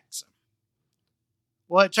attacks him.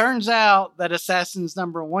 Well, it turns out that assassins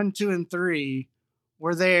number 1, 2, and 3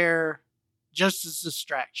 were there just as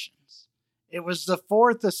distractions. It was the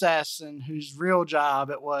 4th assassin whose real job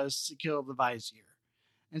it was to kill the vizier.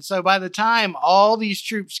 And so by the time all these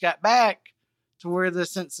troops got back to where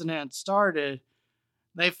this incident started,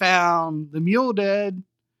 they found the mule dead,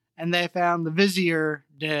 and they found the vizier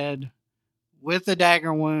dead with a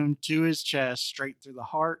dagger wound to his chest, straight through the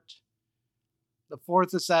heart. The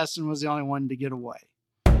 4th assassin was the only one to get away.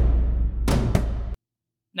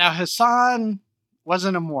 Now, Hassan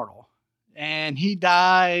wasn't immortal, and he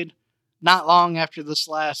died not long after this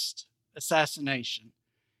last assassination.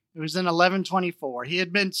 It was in 1124. He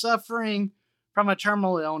had been suffering from a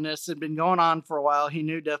terminal illness. It had been going on for a while. He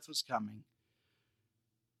knew death was coming.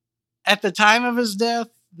 At the time of his death,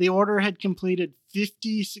 the order had completed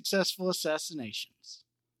 50 successful assassinations.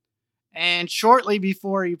 And shortly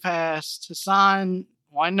before he passed, Hassan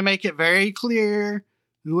wanted to make it very clear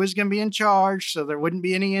who was going to be in charge so there wouldn't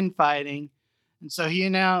be any infighting. And so he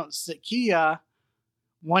announced that Kia,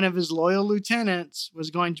 one of his loyal lieutenants,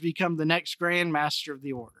 was going to become the next Grand Master of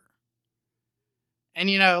the order. And,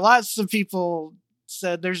 lots of people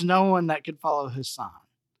said there's no one that could follow Hassan.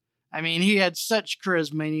 I mean, he had such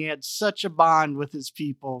charisma and he had such a bond with his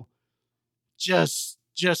people. Just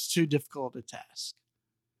too difficult a task.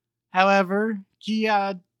 However,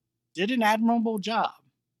 Kia did an admirable job.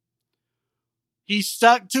 He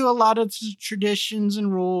stuck to a lot of the traditions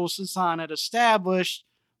and rules Hassan had established,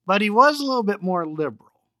 but he was a little bit more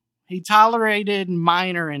liberal. He tolerated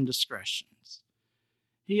minor indiscretions.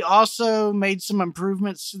 He also made some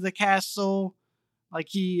improvements to the castle, like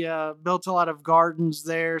he built a lot of gardens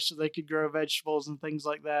there so they could grow vegetables and things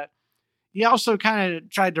like that. He also kind of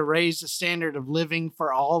tried to raise the standard of living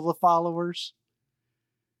for all the followers.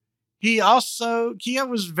 Kia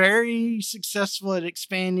was very successful at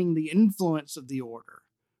expanding the influence of the order,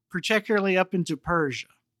 particularly up into Persia.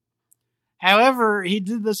 However, he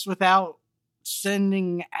did this without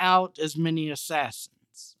sending out as many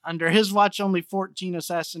assassins. Under his watch, only 14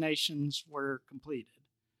 assassinations were completed.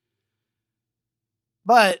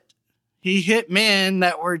 But he hit men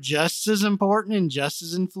that were just as important and just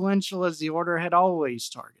as influential as the order had always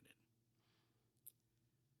targeted.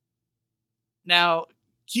 Now,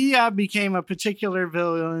 Kia became a particular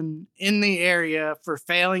villain in the area for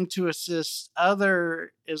failing to assist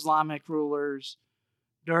other Islamic rulers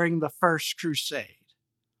during the First Crusade.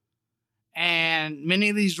 And many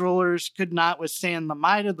of these rulers could not withstand the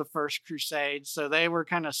might of the First Crusade, so they were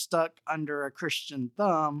kind of stuck under a Christian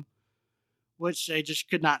thumb, which they just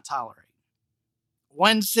could not tolerate.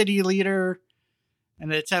 One city leader,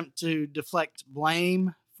 in an attempt to deflect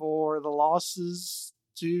blame for the losses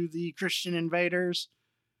to the Christian invaders,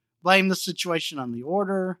 blamed the situation on the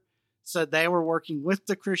order, said they were working with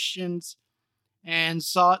the Christians, and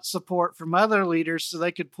sought support from other leaders so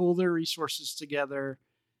they could pool their resources together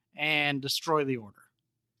and destroy the order.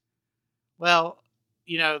 Well,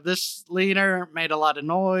 this leader made a lot of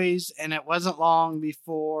noise, and it wasn't long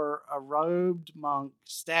before a robed monk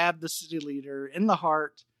stabbed the city leader in the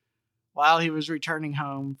heart while he was returning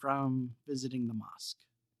home from visiting the mosque.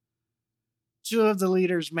 Two of the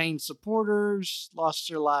leader's main supporters lost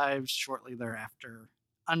their lives shortly thereafter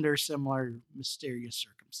under similar mysterious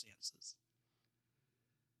circumstances.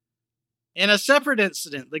 In a separate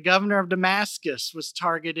incident, the governor of Damascus was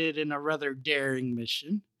targeted in a rather daring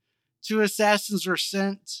mission. 2 assassins were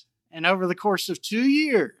sent, and over the course of 2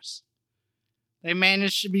 years, they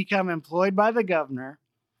managed to become employed by the governor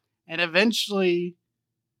and eventually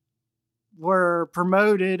were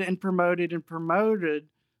promoted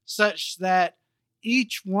such that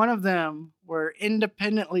each one of them were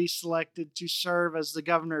independently selected to serve as the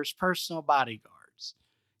governor's personal bodyguards.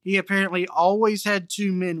 He apparently always had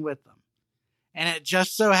 2 men with him. And it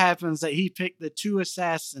just so happens that he picked the 2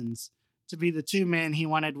 assassins to be the 2 men he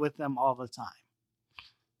wanted with him all the time.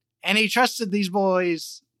 And he trusted these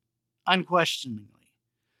boys unquestioningly.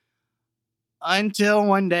 Until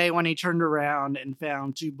one day when he turned around and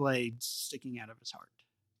found 2 blades sticking out of his heart.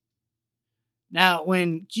 Now,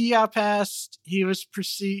 when Qiyah passed, he was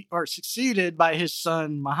succeeded by his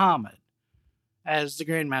son Muhammad as the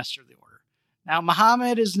Grand Master of the Order. Now,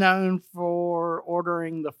 Muhammad is known for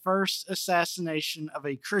ordering the first assassination of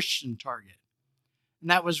a Christian target, and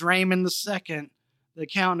that was Raymond II, the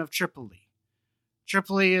Count of Tripoli.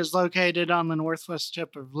 Tripoli is located on the northwest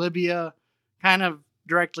tip of Libya, kind of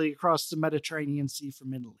directly across the Mediterranean Sea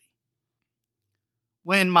from Italy.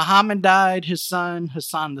 When Muhammad died, his son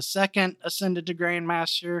Hassan II ascended to Grand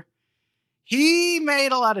Master. He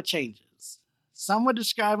made a lot of changes. Some would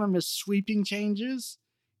describe them as sweeping changes.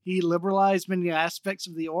 He liberalized many aspects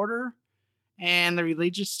of the order and the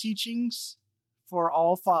religious teachings for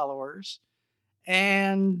all followers.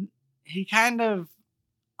 And he kind of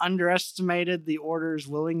underestimated the order's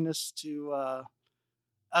willingness to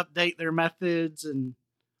update their methods and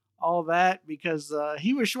all that because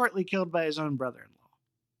he was shortly killed by his own brother-in-law.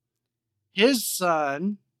 His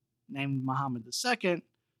son, named Muhammad II,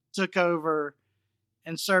 took over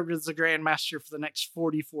and served as the Grand Master for the next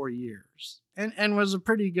 44 years, and was a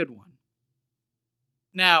pretty good one.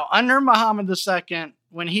 Now, under Muhammad II,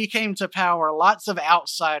 when he came to power, lots of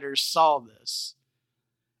outsiders saw this,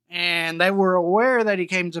 and they were aware that he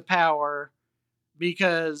came to power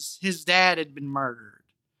because his dad had been murdered.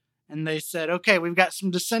 And they said, okay, we've got some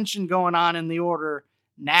dissension going on in the order.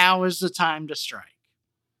 Now is the time to strike.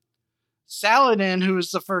 Saladin, who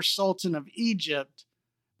was the first Sultan of Egypt,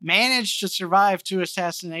 managed to survive 2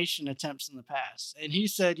 assassination attempts in the past. And he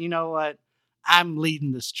said, you know what? I'm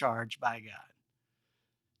leading this charge, by God.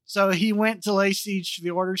 So he went to lay siege to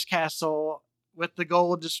the Order's castle with the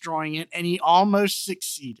goal of destroying it, and he almost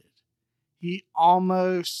succeeded. He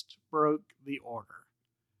almost broke the order.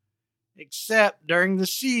 Except during the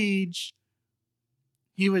siege,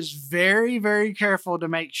 he was very, very careful to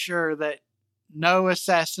make sure that no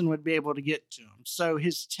assassin would be able to get to him. So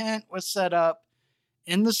his tent was set up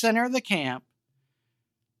in the center of the camp.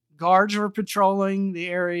 Guards were patrolling the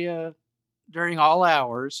area during all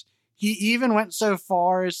hours. He even went so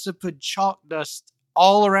far as to put chalk dust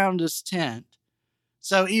all around his tent.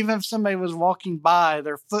 So even if somebody was walking by,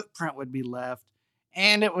 their footprint would be left.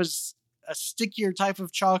 And it was a stickier type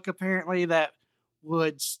of chalk, apparently, that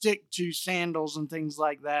would stick to sandals and things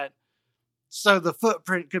like that. So the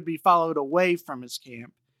footprint could be followed away from his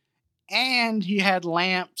camp. And he had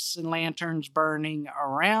lamps and lanterns burning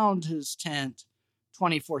around his tent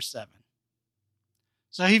 24/7.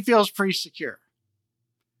 So he feels pretty secure.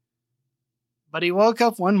 But he woke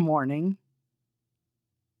up one morning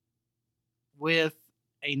with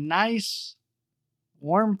a nice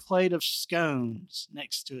warm plate of scones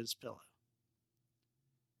next to his pillow.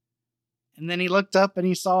 And then he looked up and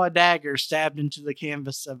he saw a dagger stabbed into the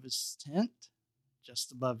canvas of his tent,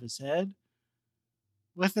 just above his head,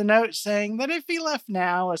 with a note saying that if he left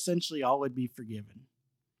now, essentially all would be forgiven.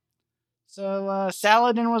 So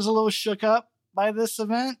Saladin was a little shook up by this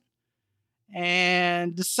event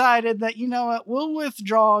and decided that, you know what, we'll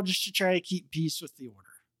withdraw just to try to keep peace with the order.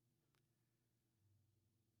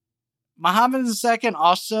 Muhammad II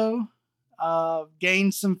also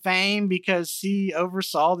gained some fame because he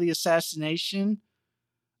oversaw the assassination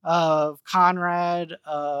of Conrad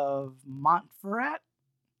of Montferrat,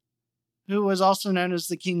 who was also known as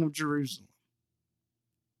the King of Jerusalem.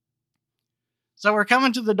 So we're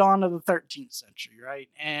coming to the dawn of the 13th century, right?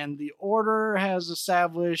 And the order has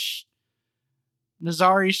established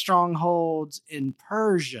Nizari strongholds in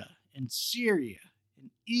Persia, in Syria, in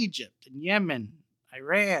Egypt, in Yemen,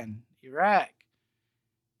 Iran, Iraq,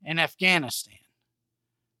 and Afghanistan.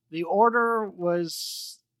 The order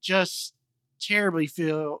was just terribly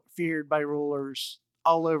feared by rulers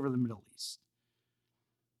all over the Middle East.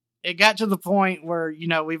 It got to the point where,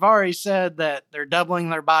 we've already said that they're doubling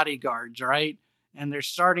their bodyguards, right? And they're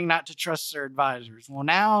starting not to trust their advisors. Well,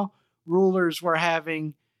 now rulers were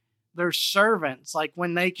having their servants, like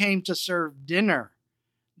when they came to serve dinner,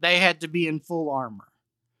 they had to be in full armor.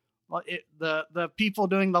 Well, the people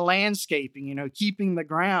doing the landscaping, keeping the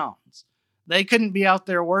grounds, they couldn't be out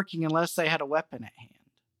there working unless they had a weapon at hand.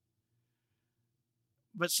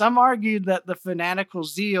 But some argued that the fanatical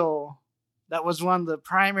zeal that was one of the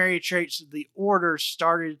primary traits of the order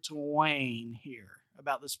started to wane here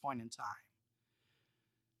about this point in time.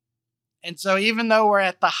 And so even though we're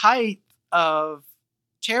at the height of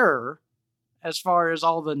terror, as far as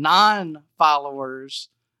all the non-followers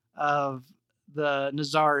of the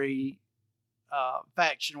Nizari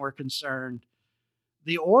faction were concerned,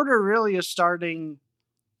 the order really is starting,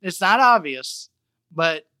 it's not obvious,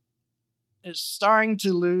 but it's starting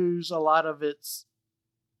to lose a lot of its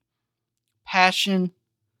passion,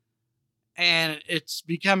 and it's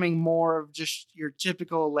becoming more of just your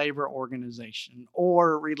typical labor organization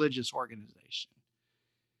or religious organization.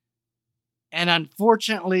 And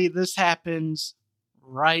unfortunately, this happens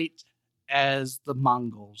right as the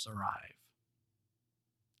Mongols arrive.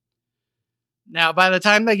 Now, by the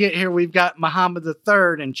time they get here, we've got Muhammad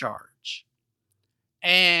III in charge.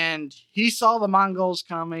 And he saw the Mongols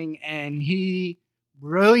coming, and he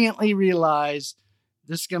brilliantly realized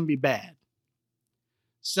this is going to be bad.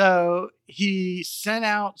 So he sent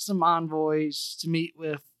out some envoys to meet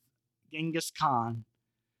with Genghis Khan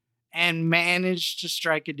and managed to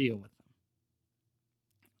strike a deal with him.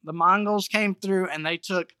 The Mongols came through and they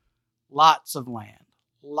took lots of land,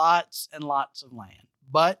 lots and lots of land,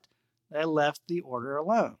 but they left the order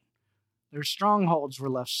alone. Their strongholds were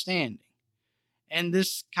left standing. And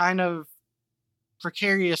this kind of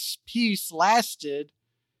precarious peace lasted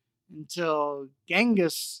until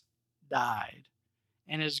Genghis died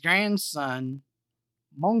and his grandson,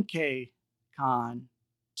 Möngke Khan,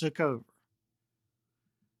 took over.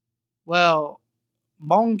 Well,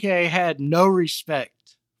 Möngke had no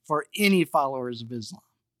respect for any followers of Islam,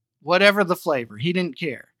 whatever the flavor. He didn't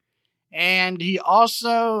care. And he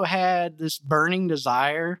also had this burning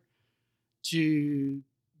desire to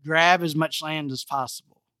grab as much land as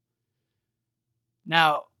possible.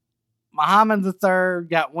 Now, Muhammad III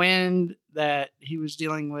got wind that he was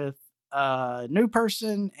dealing with a new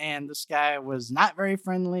person, and this guy was not very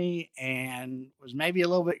friendly and was maybe a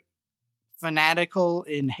little bit fanatical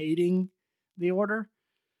in hating the order.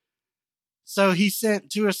 So he sent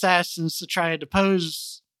 2 assassins to try to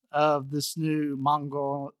depose of this new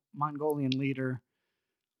Mongolian leader.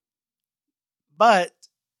 But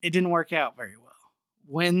it didn't work out very well.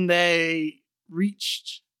 When they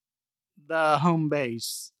reached the home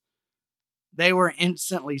base, they were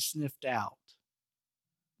instantly sniffed out.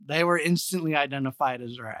 They were instantly identified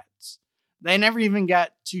as rats. They never even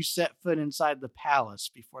got to set foot inside the palace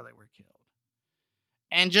before they were killed.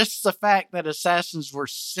 And just the fact that assassins were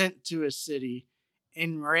sent to a city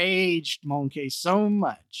enraged Möngke so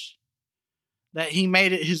much that he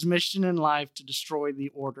made it his mission in life to destroy the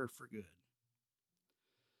order for good.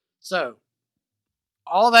 So,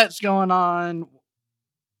 all that's going on,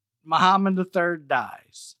 Muhammad III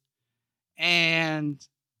dies. And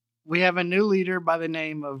we have a new leader by the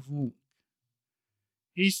name of Wunk.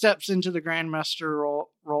 He steps into the Grandmaster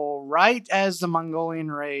role right as the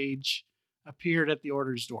Mongolian Rage appeared at the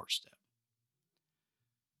order's doorstep.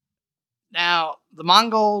 Now, the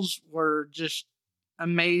Mongols were just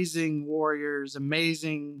amazing warriors,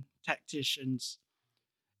 amazing tacticians,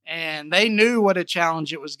 and they knew what a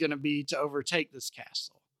challenge it was going to be to overtake this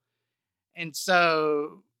castle. And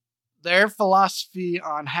so their philosophy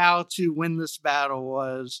on how to win this battle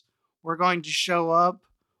was, we're going to show up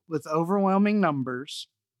with overwhelming numbers,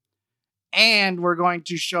 and we're going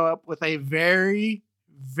to show up with a very,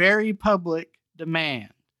 very public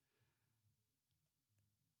demand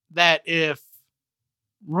that if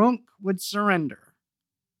Runk would surrender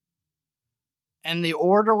and the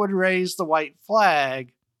order would raise the white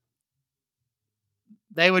flag,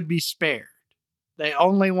 they would be spared. They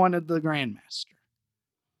only wanted the Grandmaster.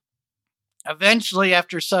 Eventually,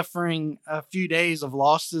 after suffering a few days of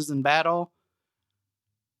losses in battle,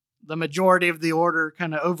 the majority of the order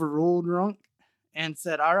kind of overruled Runk and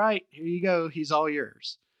said, all right, here you go. He's all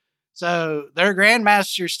yours. So their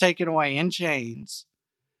Grandmaster's taken away in chains.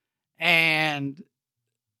 And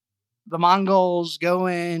the Mongols go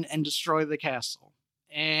in and destroy the castle.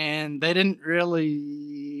 And they didn't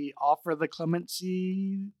really offer the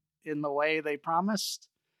clemency in the way they promised.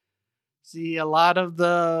 See, a lot of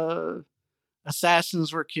the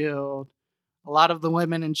assassins were killed. A lot of the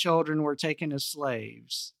women and children were taken as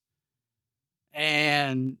slaves.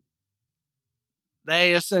 And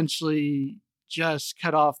they essentially just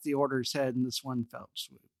cut off the Order's head in this one fell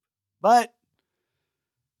swoop. But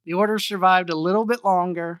the Order survived a little bit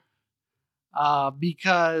longer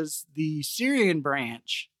because the Syrian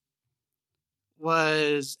branch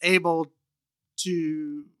was able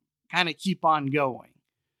to kind of keep on going.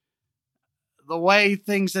 The way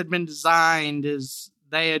things had been designed is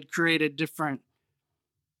they had created different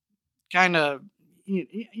kind of,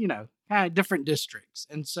 different districts.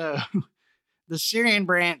 And so the Syrian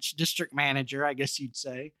branch district manager, I guess you'd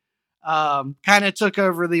say, kind of took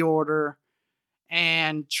over the Order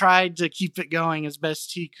and tried to keep it going as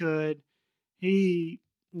best he could. He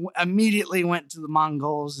immediately went to the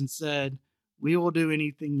Mongols and said, we will do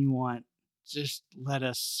anything you want. Just let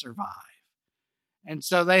us survive. And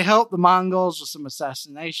so they helped the Mongols with some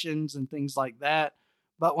assassinations and things like that.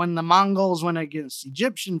 But when the Mongols went against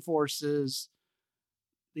Egyptian forces,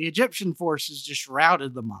 the Egyptian forces just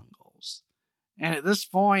routed the Mongols. And at this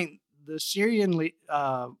point, the Syrian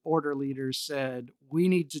order leaders said, we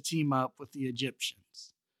need to team up with the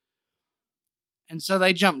Egyptians. And so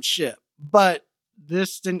they jumped ship. But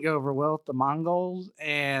this didn't go over well with the Mongols,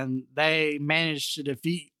 and they managed to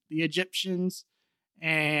defeat the Egyptians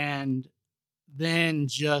and then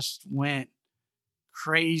just went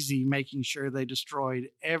crazy, making sure they destroyed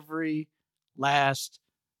every last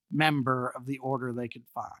member of the Order they could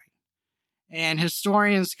find. And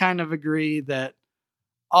historians kind of agree that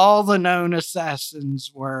all the known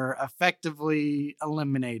assassins were effectively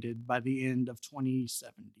eliminated by the end of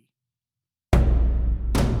 2070.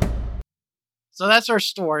 So that's our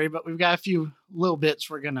story, but we've got a few little bits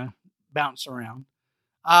we're going to bounce around.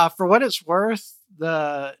 For what it's worth,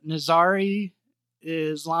 the Nizari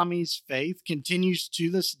Islami's faith continues to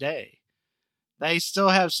this day. They still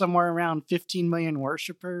have somewhere around 15 million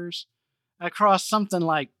worshippers across something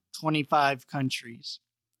like 25 countries.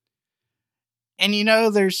 And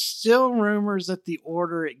there's still rumors that the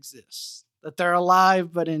Order exists, that they're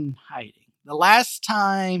alive but in hiding. The last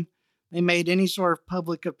time they made any sort of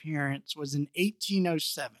public appearance was in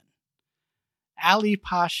 1807. Ali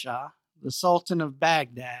Pasha, the Sultan of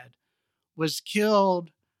Baghdad, was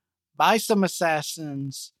killed by some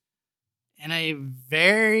assassins in a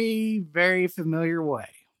very, very familiar way.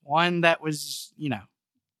 One that was,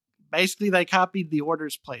 basically they copied the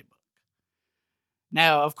Order's playbook.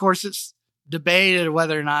 Now, of course, it's debated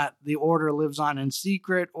whether or not the Order lives on in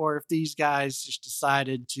secret or if these guys just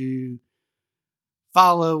decided to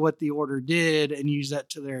follow what the Order did and use that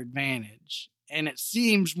to their advantage. And it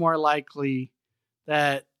seems more likely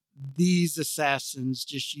that these assassins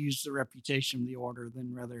just used the reputation of the Order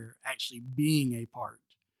than rather actually being a part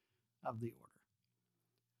of the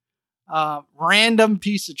Order. Random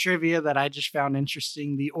piece of trivia that I just found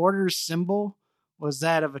interesting. The Order's symbol was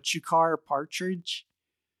that of a chukar partridge.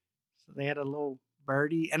 So they had a little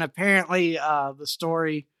birdie. And apparently the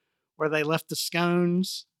story where they left the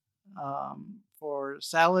scones for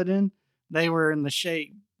Saladin, they were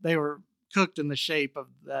cooked in the shape of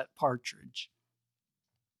that partridge.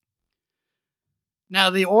 Now,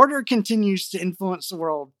 the Order continues to influence the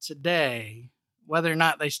world today, whether or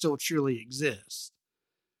not they still truly exist.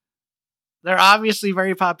 They're obviously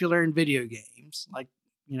very popular in video games. Like,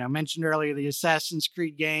 mentioned earlier, the Assassin's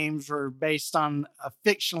Creed games were based on a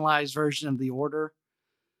fictionalized version of the Order.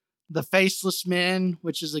 The Faceless Men,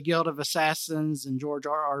 which is a guild of assassins in George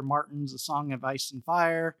R.R. Martin's A Song of Ice and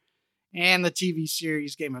Fire, and the TV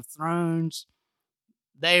series Game of Thrones,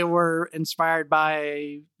 they were inspired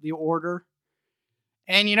by the Order.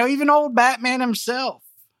 And, even old Batman himself,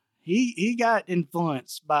 he got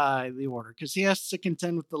influenced by the Order because he has to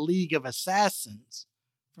contend with the League of Assassins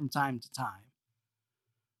from time to time.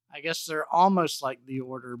 I guess they're almost like the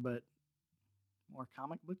Order, but more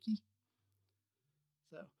comic booky.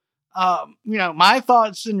 So, my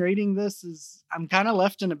thoughts in reading this is I'm kind of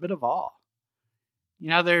left in a bit of awe.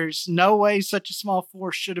 There's no way such a small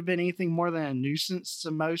force should have been anything more than a nuisance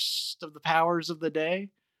to most of the powers of the day.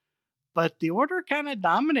 But the Order kind of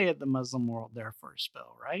dominated the Muslim world there for a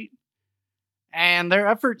spell, right? And their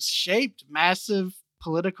efforts shaped massive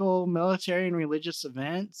political, military, and religious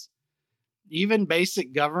events. Even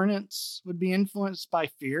basic governance would be influenced by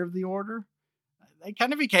fear of the order. They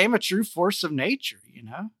kind of became a true force of nature, you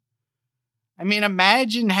know? I mean,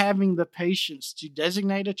 imagine having the patience to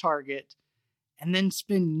designate a target and then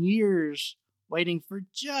spend years waiting for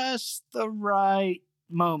just the right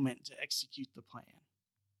moment to execute the plan.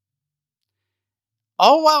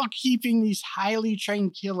 All while keeping these highly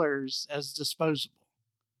trained killers as disposable.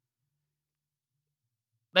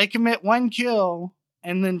 They commit one kill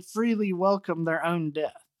and then freely welcome their own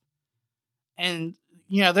death. And,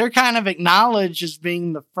 you know, they're kind of acknowledged as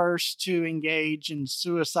being the first to engage in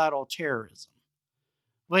suicidal terrorism,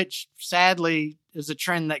 which sadly is a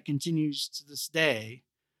trend that continues to this day,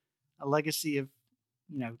 a legacy of,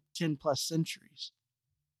 10 plus centuries.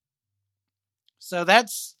 So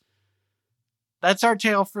that's our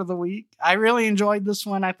tale for the week. I really enjoyed this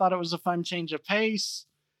one. I thought it was a fun change of pace.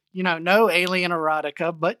 No alien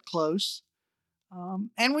erotica, but close.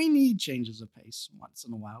 And we need changes of pace once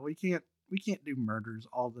in a while. We can't do murders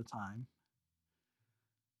all the time.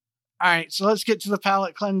 All right, so let's get to the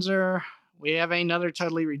palate cleanser. We have another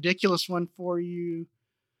totally ridiculous one for you.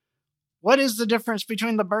 What is the difference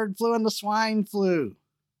between the bird flu and the swine flu?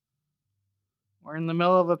 We're in the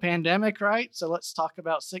middle of a pandemic, right? So let's talk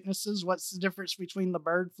about sicknesses. What's the difference between the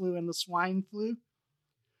bird flu and the swine flu?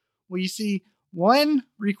 Well, you see, one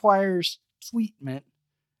requires treatment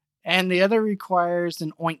and the other requires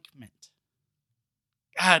an ointment.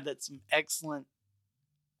 God, that's some excellent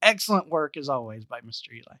work as always by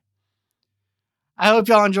Mr. Eli. I hope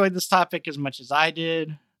y'all enjoyed this topic as much as I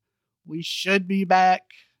did. We should be back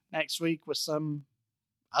next week with some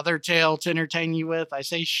other tale to entertain you with. I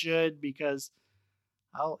say should because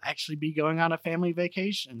I'll actually be going on a family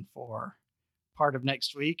vacation for part of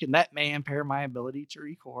next week, and that may impair my ability to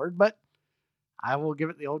record, but I will give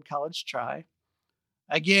it the old college try.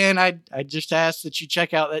 Again, I just ask that you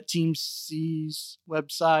check out that Team C's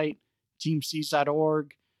website,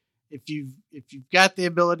 teamcs.org. If you've got the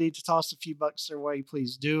ability to toss a few bucks their way,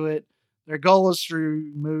 please do it. Their goal is to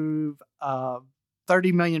remove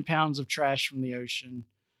 30 million pounds of trash from the ocean.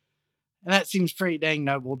 And that seems pretty dang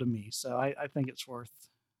noble to me. So I think it's worth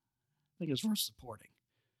supporting.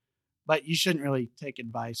 But you shouldn't really take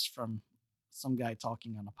advice from some guy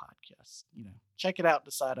talking on a podcast. Check it out,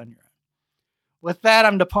 decide on your own. With that,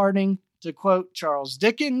 I'm departing. To quote Charles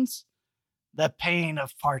Dickens, "The pain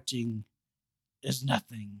of parting is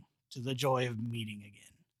nothing to the joy of meeting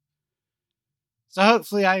again." So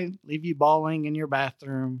hopefully I leave you bawling in your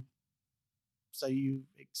bathroom so you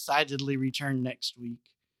excitedly return next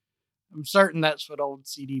week. I'm certain that's what old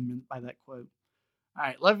CD meant by that quote. All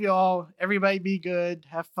right, love you all. Everybody be good,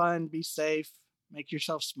 have fun, be safe, make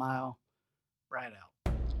yourself smile. Right out.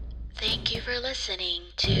 Thank you for listening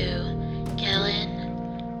to Killing,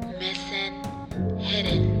 Missing,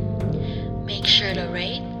 Hidden. Make sure to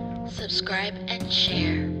rate, subscribe, and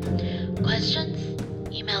share. Questions?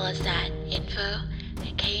 Email us at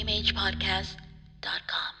info@kmhpodcast.com.